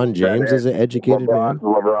 LeBron James is an educated man?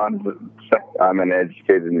 I'm an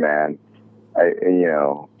educated man.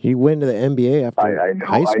 He went to the NBA after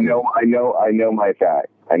high school. I know my fact.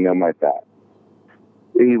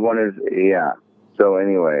 He wanted, So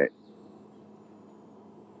anyway,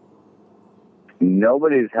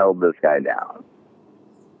 nobody's held this guy down.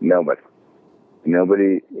 Nobody.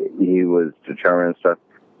 He was determined stuff.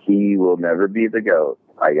 He will never be the GOAT.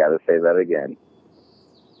 I got to say that again.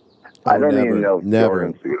 I don't even know if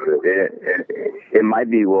Jordan's the GOAT. It might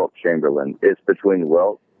be Wilt Chamberlain. It's between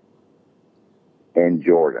Wilt and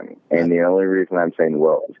Jordan. And the only reason I'm saying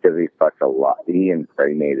Wilt is because he fucked a lot. He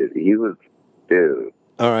impregnated. He was, dude.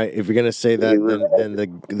 All right, if you're gonna say that, then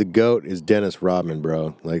the GOAT is Dennis Rodman,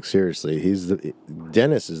 bro. Like seriously,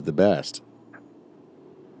 Dennis is the best.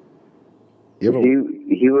 He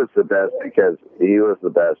was the best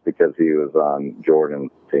because he was on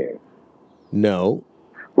Jordan's team. No.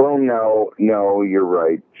 Well, no, you're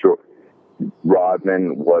right.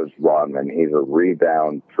 Rodman was Rodman. He's a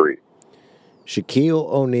rebound freak. Shaquille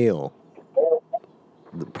O'Neal,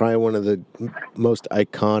 probably one of the most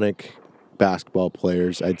iconic basketball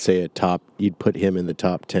players. I'd say you'd put him in the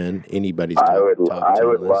top 10. Anybody's top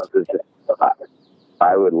 10 list.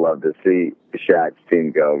 I would love to see Shaq's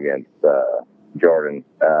team go against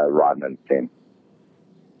Rodman's team.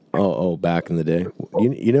 Oh, back in the day,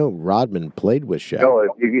 Rodman played with Shaq. No,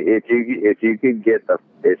 if you could get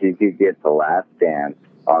the Last Dance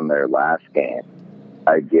on their last game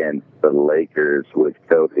against the Lakers with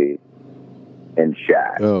Kobe and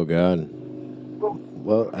Shaq. Oh God.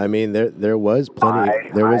 Well, I mean, there was plenty.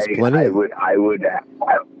 I would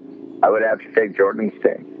have to take Jordan's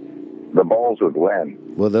team. The Bulls would win.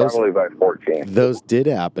 Well, probably by 14. Those did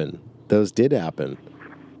happen.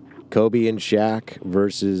 Kobe and Shaq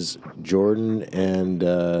versus Jordan and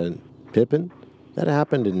Pippen. That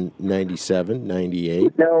happened in 97,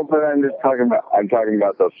 98. No, but I'm talking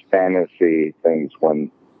about those fantasy things when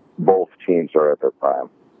both teams are at their prime.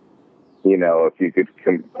 If you could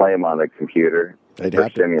play them on a computer for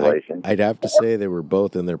simulation. I'd have to say they were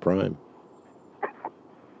both in their prime.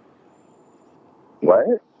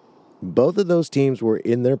 What? Both of those teams were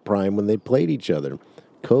in their prime when they played each other.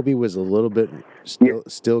 Kobe was a little bit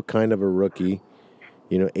still kind of a rookie,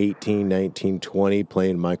 18, 19, 20,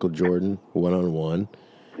 playing Michael Jordan one-on-one.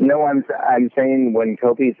 No, I'm saying when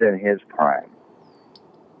Kobe's in his prime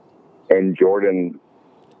and Jordan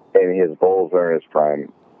and his Bulls are in his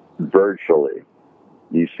prime, virtually,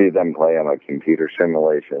 you see them play on a computer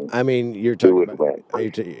simulation. I mean, you're talking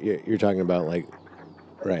about like,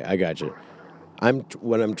 right? I got you.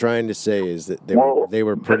 What I'm trying to say is that they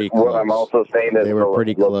were pretty close. What I'm also saying is they were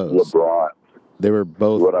pretty close. LeBron. They were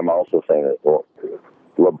both. What I'm also saying is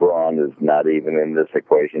LeBron is not even in this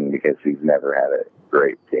equation because he's never had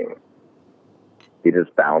great team. He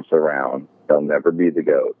just bounced around. He'll never be the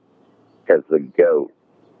GOAT. Because the GOAT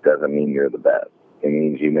doesn't mean you're the best. It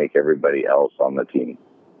means you make everybody else on the team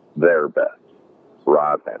their best.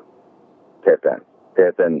 Rodman, Pippen.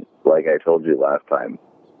 Pippen, like I told you last time,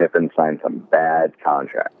 Pippen signed some bad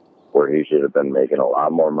contract where he should have been making a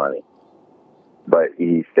lot more money. But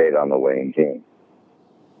he stayed on the winning team.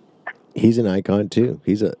 He's an icon too.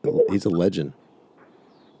 He's a legend.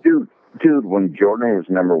 Dude, when Jordan was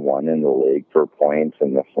number one in the league for points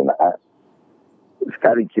and this and that,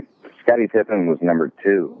 Scottie Pippen was number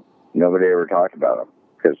two. Nobody ever talked about him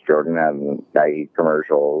because Jordan had the Nike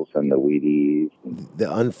commercials and the Wheaties.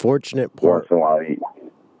 The unfortunate part. Once in a while,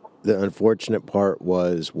 The unfortunate part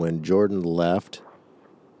was when Jordan left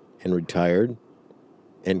and retired,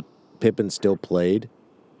 and Pippen still played.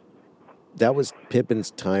 That was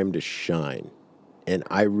Pippen's time to shine, and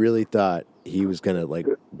I really thought he was gonna like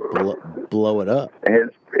blow it up.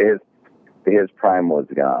 His prime was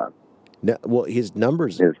gone. No, well, his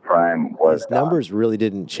numbers. His prime was. His gone. numbers really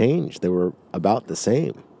didn't change. They were about the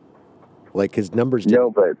same. Like his numbers.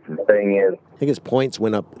 No, but the thing is, I think his points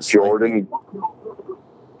went up slightly.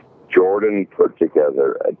 Jordan put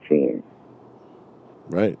together a team.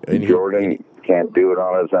 Right. And Jordan can't do it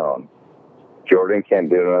on his own. Jordan can't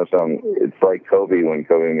do it on his own. It's like Kobe when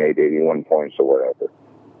Kobe made 81 points or whatever.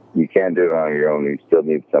 You can't do it on your own. You still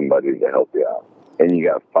need somebody to help you out. And you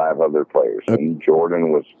got 5 other players. Okay. And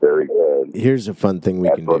Jordan was very good. Here's a fun thing we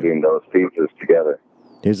can do. Putting those pieces together.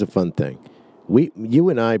 Here's a fun thing. You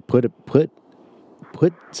and I put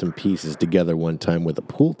some pieces together one time with a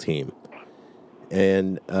pool team.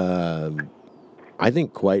 And I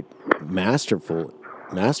think quite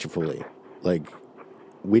masterfully. Like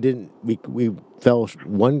we fell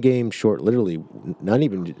one game short, literally not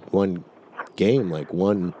even one game, like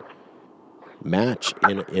one match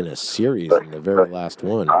in a series in the very last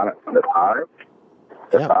one.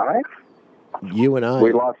 Yeah. You and I.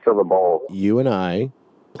 We lost to the Bulls. You and I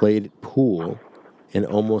played pool and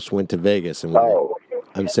almost went to Vegas. And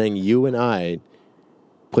I'm saying you and I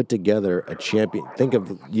put together a champion. Think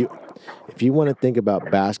of you if you want to think about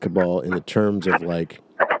basketball in the terms of like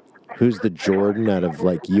who's the Jordan out of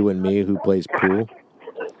like you and me who plays pool.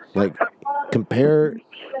 Like compare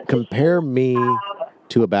me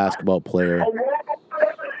to a basketball player,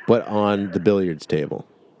 but on the billiards table.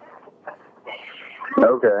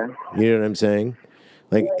 Okay. You know what I'm saying?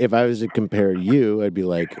 Like if I was to compare you, I'd be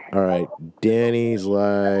like, all right, Danny's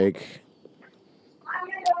like,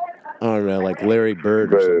 I don't know, like Larry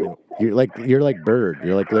Bird or something. You're like Bird.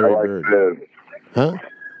 You're like Larry Bird. Food. Huh?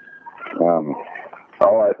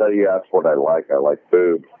 I thought you asked what I like. I like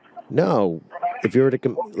food. No. If you were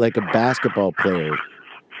to like a basketball player.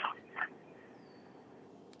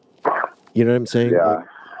 You know what I'm saying? Yeah. Like,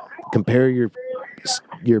 compare your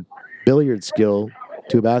billiard skill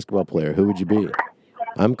to a basketball player. Who would you be?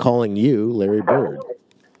 I'm calling you Larry Bird.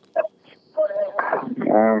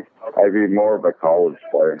 I'd be more of a college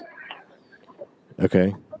player.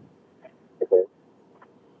 Okay.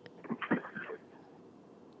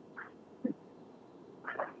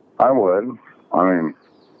 I would. I mean,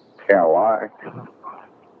 can't lie.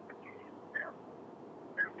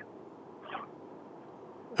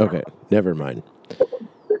 Okay, never mind.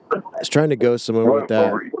 I was trying to go somewhere with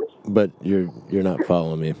that, but you're not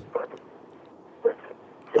following me.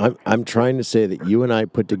 I'm trying to say that you and I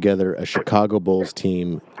put together a Chicago Bulls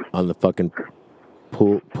team on the fucking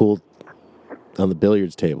pool on the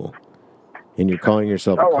billiards table, and you're calling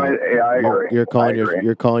yourself. I agree. You're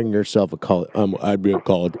calling yourself a college. I'd be a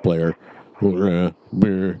college player. Be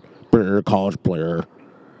a college player.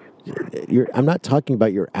 I'm not talking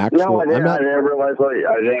about your actual. No, I didn't realize what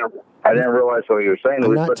I didn't realize what you were saying.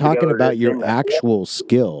 I'm not talking about your actual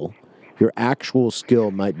skill. Your actual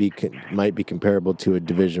skill might be comparable to a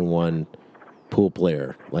Division I pool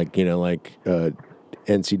player, like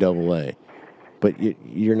NCAA. But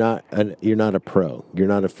you're not a pro. You're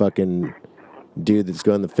not a fucking dude that's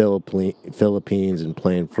going to the Philippines and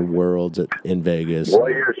playing for Worlds in Vegas.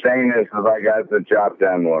 What you're saying is that I got the job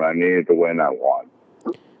done when I needed to win, I won.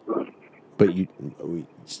 But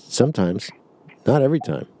sometimes, not every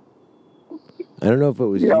time. I don't know if it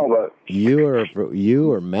was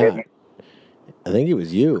you or Matt. I think it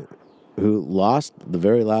was you who lost the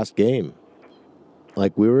very last game.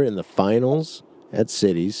 Like we were in the finals at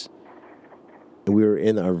Cities, and we were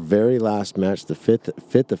in our very last match, the fifth,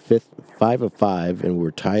 5 of 5, and we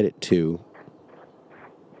were tied at 2.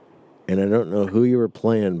 And I don't know who you were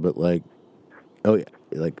playing, but like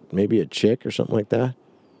maybe a chick or something like that.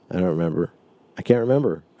 I don't remember. I can't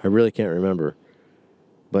remember. I really can't remember.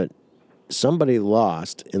 But somebody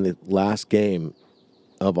lost in the last game,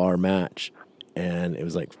 of our match. And it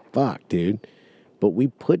was like, fuck, dude. But we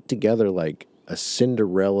put together like a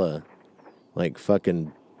Cinderella, like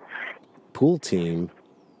fucking pool team.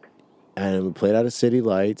 And we played out of City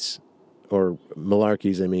Lights, or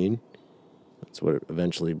Malarkey's, I mean. That's what it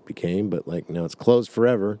eventually became. But like now it's closed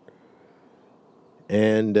forever.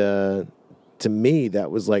 And to me,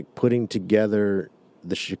 that was like putting together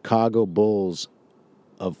the Chicago Bulls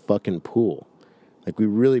of fucking pool. Like we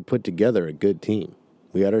really put together a good team.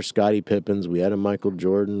 We had our Scottie Pippins, we had a Michael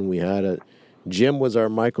Jordan, we had a Jim was our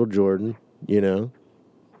Michael Jordan, you know.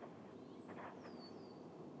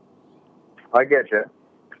 I get you.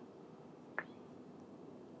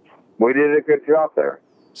 We did a good job there.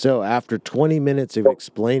 So after 20 minutes of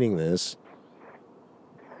explaining this,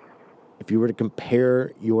 if you were to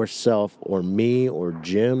compare yourself or me or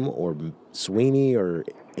Jim or Sweeney or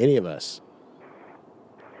any of us,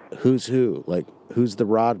 who's who? Like, who's the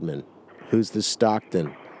Rodman? Who's the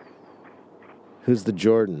Stockton? Who's the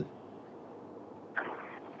Jordan?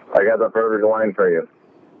 I got the perfect line for you.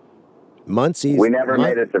 Muncie's. We never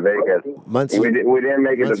made it to Vegas. Muncie, we didn't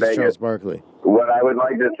make it to Vegas. Charles Barkley. What I'd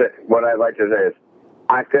like to say is,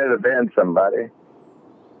 I could have been somebody.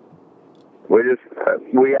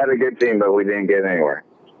 We had a good team, but we didn't get anywhere.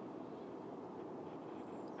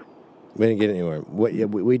 We didn't get anywhere. What? Yeah,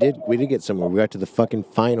 we did get somewhere. We got to the fucking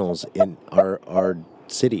finals in our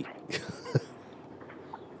city.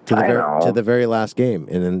 to the very last game,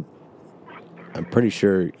 and then I'm pretty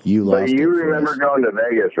sure you lost. But you remember going to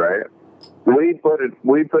Vegas, right? We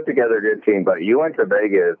put together a good team, but you went to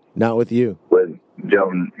Vegas. Not with you. With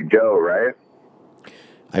Joe, right?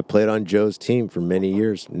 I played on Joe's team for many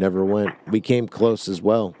years. Never went. We came close as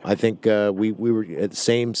well. I think we were at the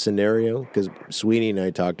same scenario because Sweeney and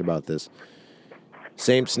I talked about this.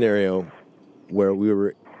 Same scenario where we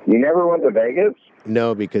were. You never went to Vegas?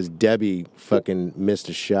 No, because Debbie fucking missed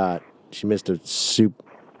a shot. She missed a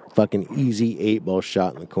fucking easy 8-ball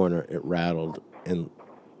shot in the corner. It rattled, and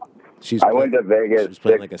I went to Vegas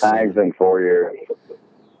 6 times in 4 years.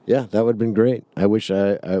 Yeah, that would have been great. I wish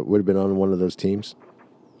I would have been on one of those teams.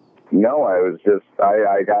 No, I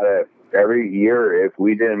got it every year. If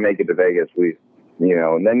we didn't make it to Vegas, and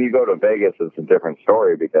then you go to Vegas, it's a different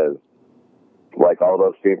story because, like all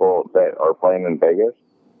those people that are playing in Vegas,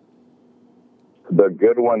 the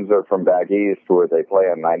good ones are from back east where they play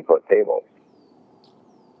on 9-foot tables.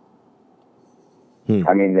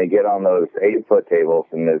 I mean, they get on those 8-foot tables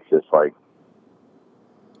and it's just like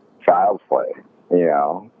child's play, you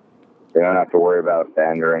know. They don't have to worry about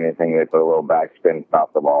bend or anything. They put a little backspin,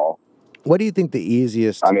 stop the ball. What do you think the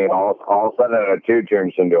easiest... I mean, all of a sudden a 2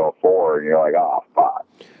 turns into a 4, and you're like, oh, fuck.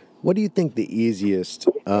 What do you think the easiest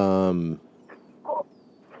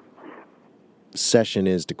session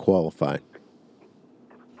is to qualify?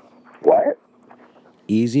 What?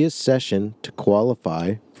 Easiest session to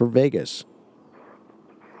qualify for Vegas.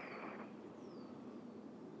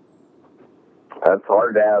 That's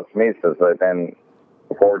hard to ask me since I've been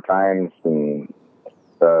 4 times and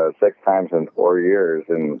 6 times in 4 years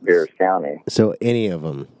in Pierce County. So any of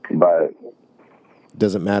them, but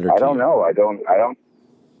doesn't matter. I don't know. I don't know.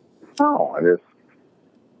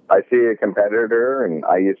 I see a competitor, and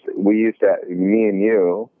me and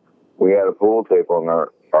you, we had a pool table in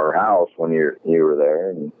our house when you were there,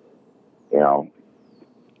 and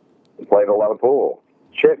played a lot of pool.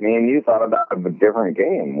 Shit, me and you thought about a different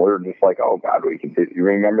game. We were just like, oh God, we can. You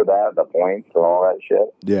remember that, the points and all that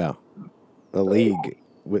shit? Yeah, a league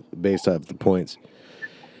based off the points.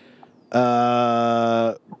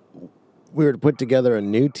 We were to put together a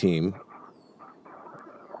new team,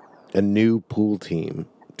 a new pool team,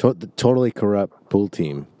 the totally corrupt pool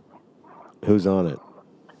team. Who's on it?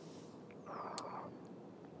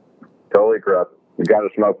 Totally corrupt. You got a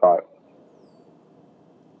smoke pot.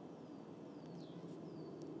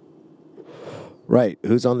 Right.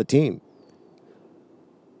 Who's on the team?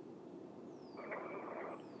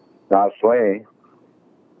 Not Sweeney.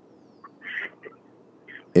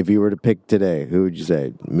 If you were to pick today, who would you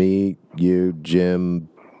say? Me, you, Jim,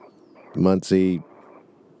 Muncie.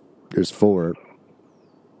 There's 4.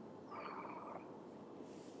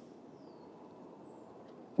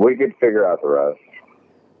 We could figure out the rest.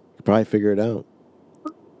 Probably figure it out.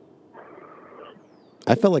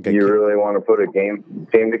 I felt like You really want to put a team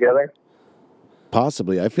together?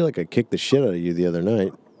 Possibly. I feel like I kicked the shit out of you the other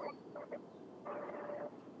night.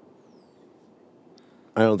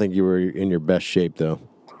 I don't think you were in your best shape, though.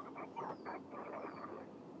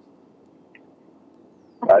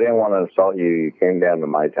 I didn't want to insult you. You came down to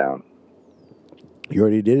my town. You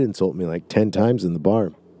already did insult me like 10 times in the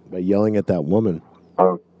bar by yelling at that woman.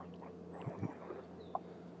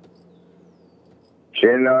 She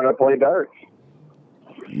didn't know how to play darts.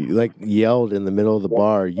 You like yelled in the middle of the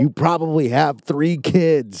bar, "You probably have 3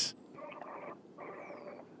 kids."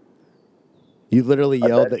 You literally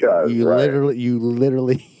yelled that. You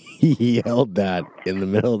literally yelled that in the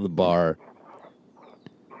middle of the bar.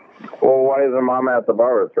 Well, why is the mom at the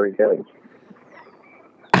bar with 3 kids?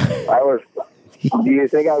 Do you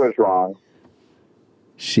think I was wrong?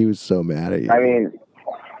 She was so mad at you. I mean,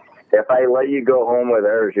 if I let you go home with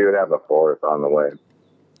her, she would have a 4th on the way.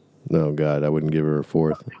 No, God, I wouldn't give her a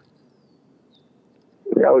 4th.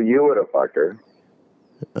 No, you would have fucked her.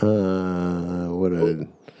 Would have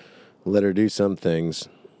let her do some things.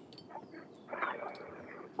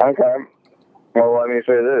 Okay. Well, let me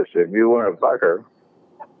say this. If you want to fuck her,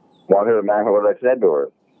 want her to mind what I said to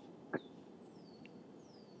her.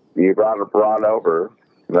 You brought her brought over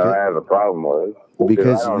that I have a problem with.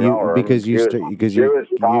 Because you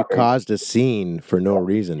caused a scene for no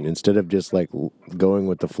reason. Instead of just like going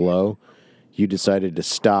with the flow, you decided to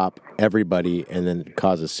stop everybody and then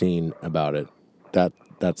cause a scene about it.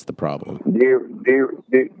 That's the problem. Do you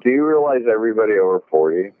realize everybody over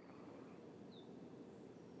 40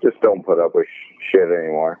 just don't put up with shit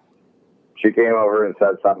anymore? She came over and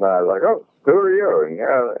said something. I was like, "Oh, who are you?" And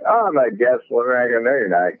I'm a guest. What am I gonna know? You're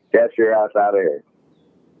not. Get your ass out of here.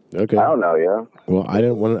 Okay. I don't know you. Well, I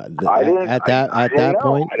didn't want to. I didn't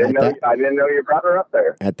know you brought her up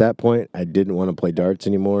there. At that point, I didn't want to play darts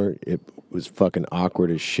anymore. It was fucking awkward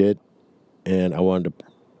as shit, and I wanted to.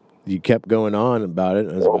 You kept going on about it.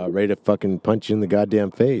 I was about ready to fucking punch you in the goddamn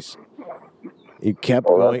face. You kept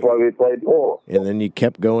going. That's why we played pool. And then you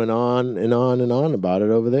kept going on and on and on about it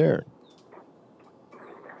over there.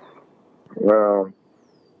 Well,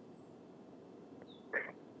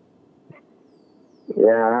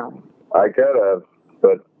 yeah, I could have,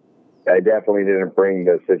 but I definitely didn't bring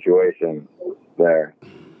the situation there.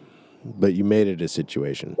 But you made it a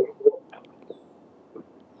situation.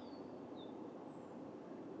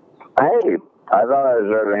 Hey, I thought I was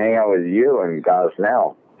there to hang out with you and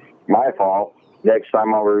Gosnell. My fault. Next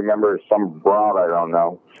time I'll remember some broad I don't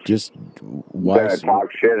know. Just why? Gonna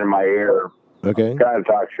talk shit in my ear. Okay. Gonna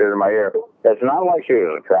talk shit in my ear. It's not like she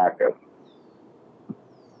was attractive.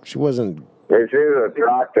 She wasn't. If she was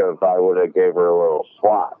attractive, I would have gave her a little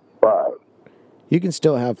swat. But you can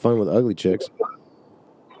still have fun with ugly chicks.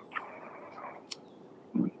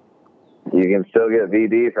 You can still get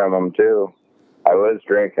VD from them too. I was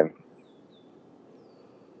drinking.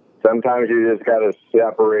 Sometimes you just got to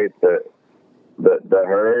separate the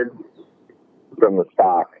herd from the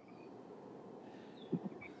stock.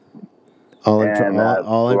 All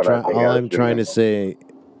I'm trying to say,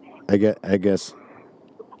 I guess,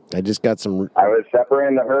 I just got some. I was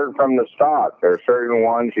separating the herd from the stock. There are certain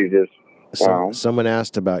ones you just. Someone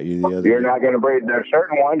asked about you the other. You're not going to breed. There's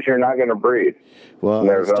certain ones you're not going to breed. Well, and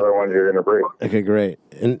there's other ones you're going to breed. Okay, great.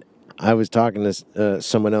 And I was talking to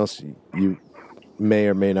someone else you may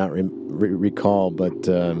or may not recall, but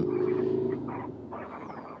I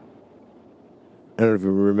don't know if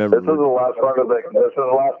you remember. This is the last part of the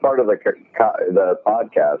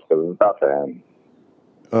podcast because it's about to end.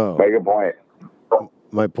 Oh, make a point.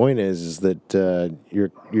 My point is that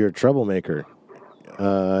you're a troublemaker.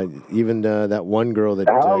 Even that one girl that.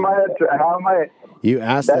 How am I? You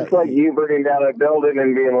asked. That's like you bringing down a building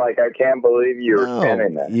and being like, "I can't believe you were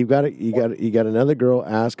standing there." You got another girl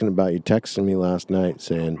asking about you, texting me last night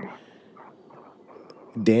saying,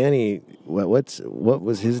 "Danny, what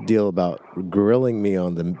was his deal about grilling me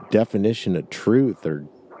on the definition of truth or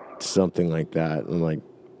something like that?" I'm like,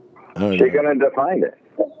 I don't know. She's gonna define it.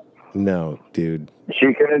 No, dude.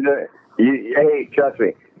 She couldn't. Hey, trust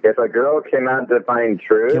me. If a girl cannot define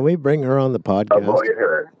truth, can we bring her on the podcast? Avoid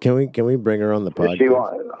her. Can we bring her on the podcast? If she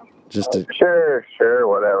wants. Just to, sure,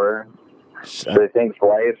 whatever. She thinks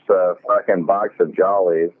life's a fucking box of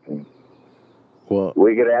jollies. Well,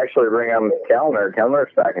 we could actually bring on Kellner.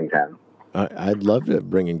 Kellner's back in town. I'd love to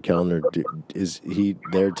bring in Kellner. Is he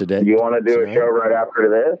there today? You want to do a show right after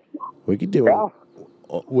this? We could do it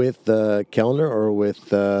with Kellner or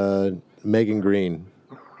with Megan Green.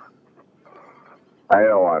 I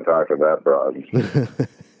don't want to talk to that broad.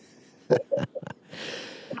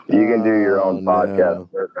 You can do your own podcast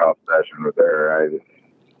workout session with her.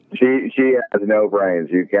 She has no brains.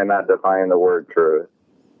 You cannot define the word truth.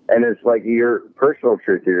 And it's like your personal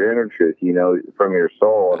truth, your inner truth, from your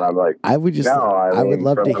soul. And I'm like, I would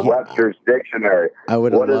love to hear Webster's dictionary.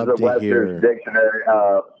 What is the Webster's dictionary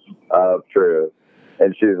of truth?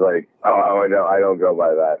 And she's like, I don't go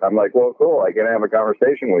by that. I'm like, well, cool. I can have a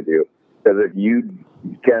conversation with you. Because if you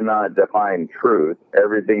cannot define truth,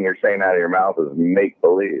 everything you're saying out of your mouth is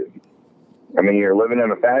make-believe. I mean, you're living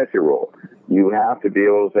in a fantasy world. You have to be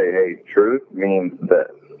able to say, hey, truth means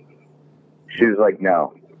this. She was like,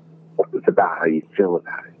 no. It's about how you feel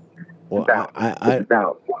about it. Well, It's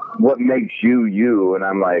about what makes you you. And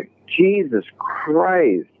I'm like, Jesus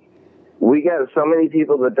Christ. We got so many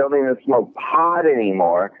people that don't even smoke pot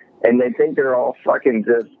anymore, and they think they're all fucking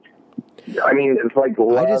just. I mean, it's like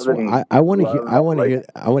love. I want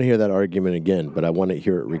to hear that argument again, but I want to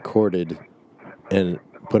hear it recorded and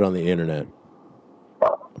put on the internet.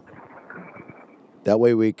 That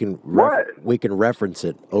way we can reference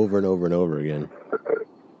it over and over and over again.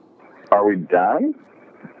 Are we done?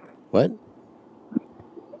 What?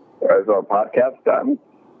 Is our podcast done?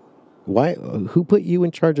 Why? Who put you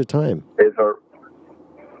in charge of time?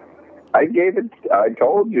 I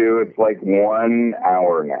told you it's like 1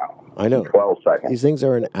 hour now. I know. 12 seconds. These things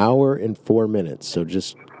are an hour and 4 minutes, so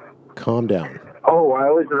just calm down. Oh, I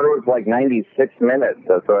always thought it was like 96 minutes.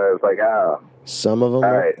 That's why I was like, oh. Some of them All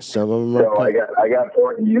are. right. Some of them so are. I got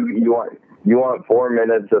 4. You want 4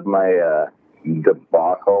 minutes of my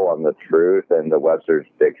debacle on the truth and the Webster's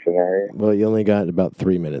Dictionary? Well, you only got about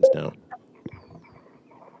 3 minutes now.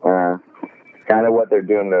 Kind of what they're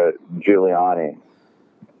doing to Giuliani.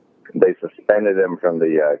 They suspended him from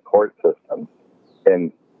the court system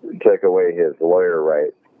and took away his lawyer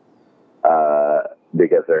rights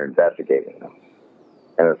because they're investigating him.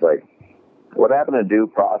 And it's like, what happened to due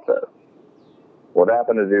process? What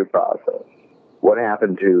happened to due process? What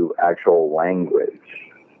happened to actual language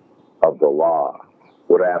of the law?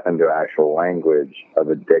 What happened to actual language of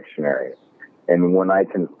a dictionary? And when I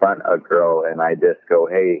confront a girl and I just go,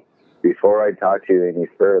 hey, before I talk to you any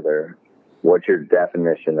further, what's your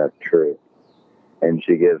definition of truth? And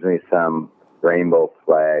she gives me some rainbow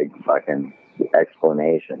flag fucking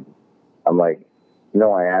explanation. I'm like,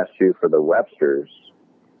 no, I asked you for the Webster's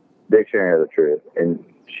Dictionary of the Truth, and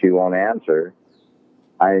she won't answer.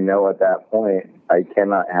 I know at that point I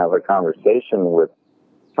cannot have a conversation with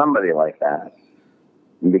somebody like that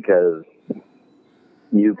because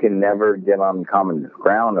you can never get on common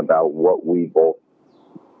ground about what we both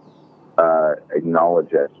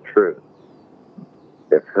acknowledge as truth.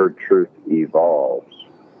 If her truth evolves,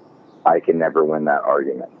 I can never win that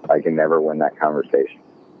argument. I can never win that conversation.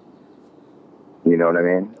 You know what I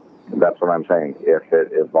mean? That's what I'm saying. If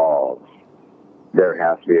it evolves, there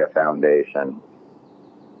has to be a foundation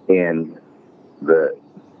in the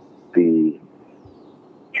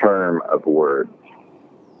term of words.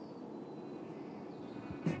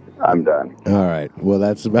 I'm done. All right. Well,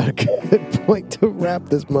 that's about a good point to wrap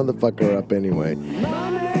this motherfucker up anyway.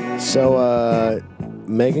 So,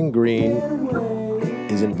 Megan Green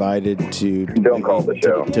is invited to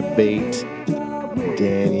debate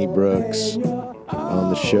Danny Brooks on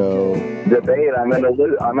the show. Debate? I'm gonna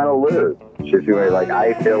lose. She's gonna be like,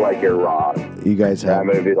 I feel like you're wrong. You guys have. I'm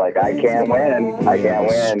gonna be like, I can't win. I can't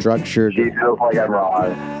win. Structured. She feels like I'm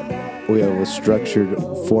wrong. We have a structured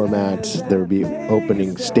format. There will be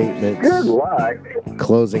opening statements. Good luck.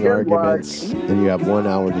 Closing arguments. And you have 1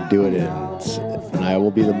 hour to do it in. And I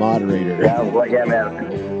will be the moderator. Yeah, like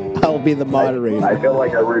MF. I'll be the moderator. I feel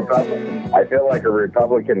like a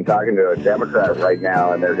Republican talking to a Democrat right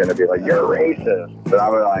now, and they're going to be like, "You're racist," but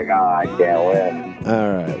I'm like, I can't win.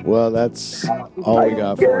 All right. Well, that's all we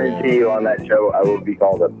got for you. I guarantee you on that show, I will be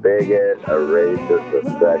called a bigot, a racist, a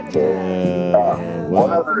sexist. What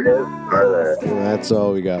other is there? That's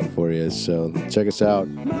all we got for you. So check us out.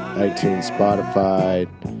 iTunes, Spotify,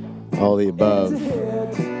 all the above.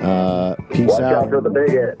 Peace out. Watch out for the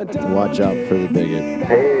bigot. Watch out for the bigot.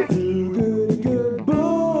 Peace.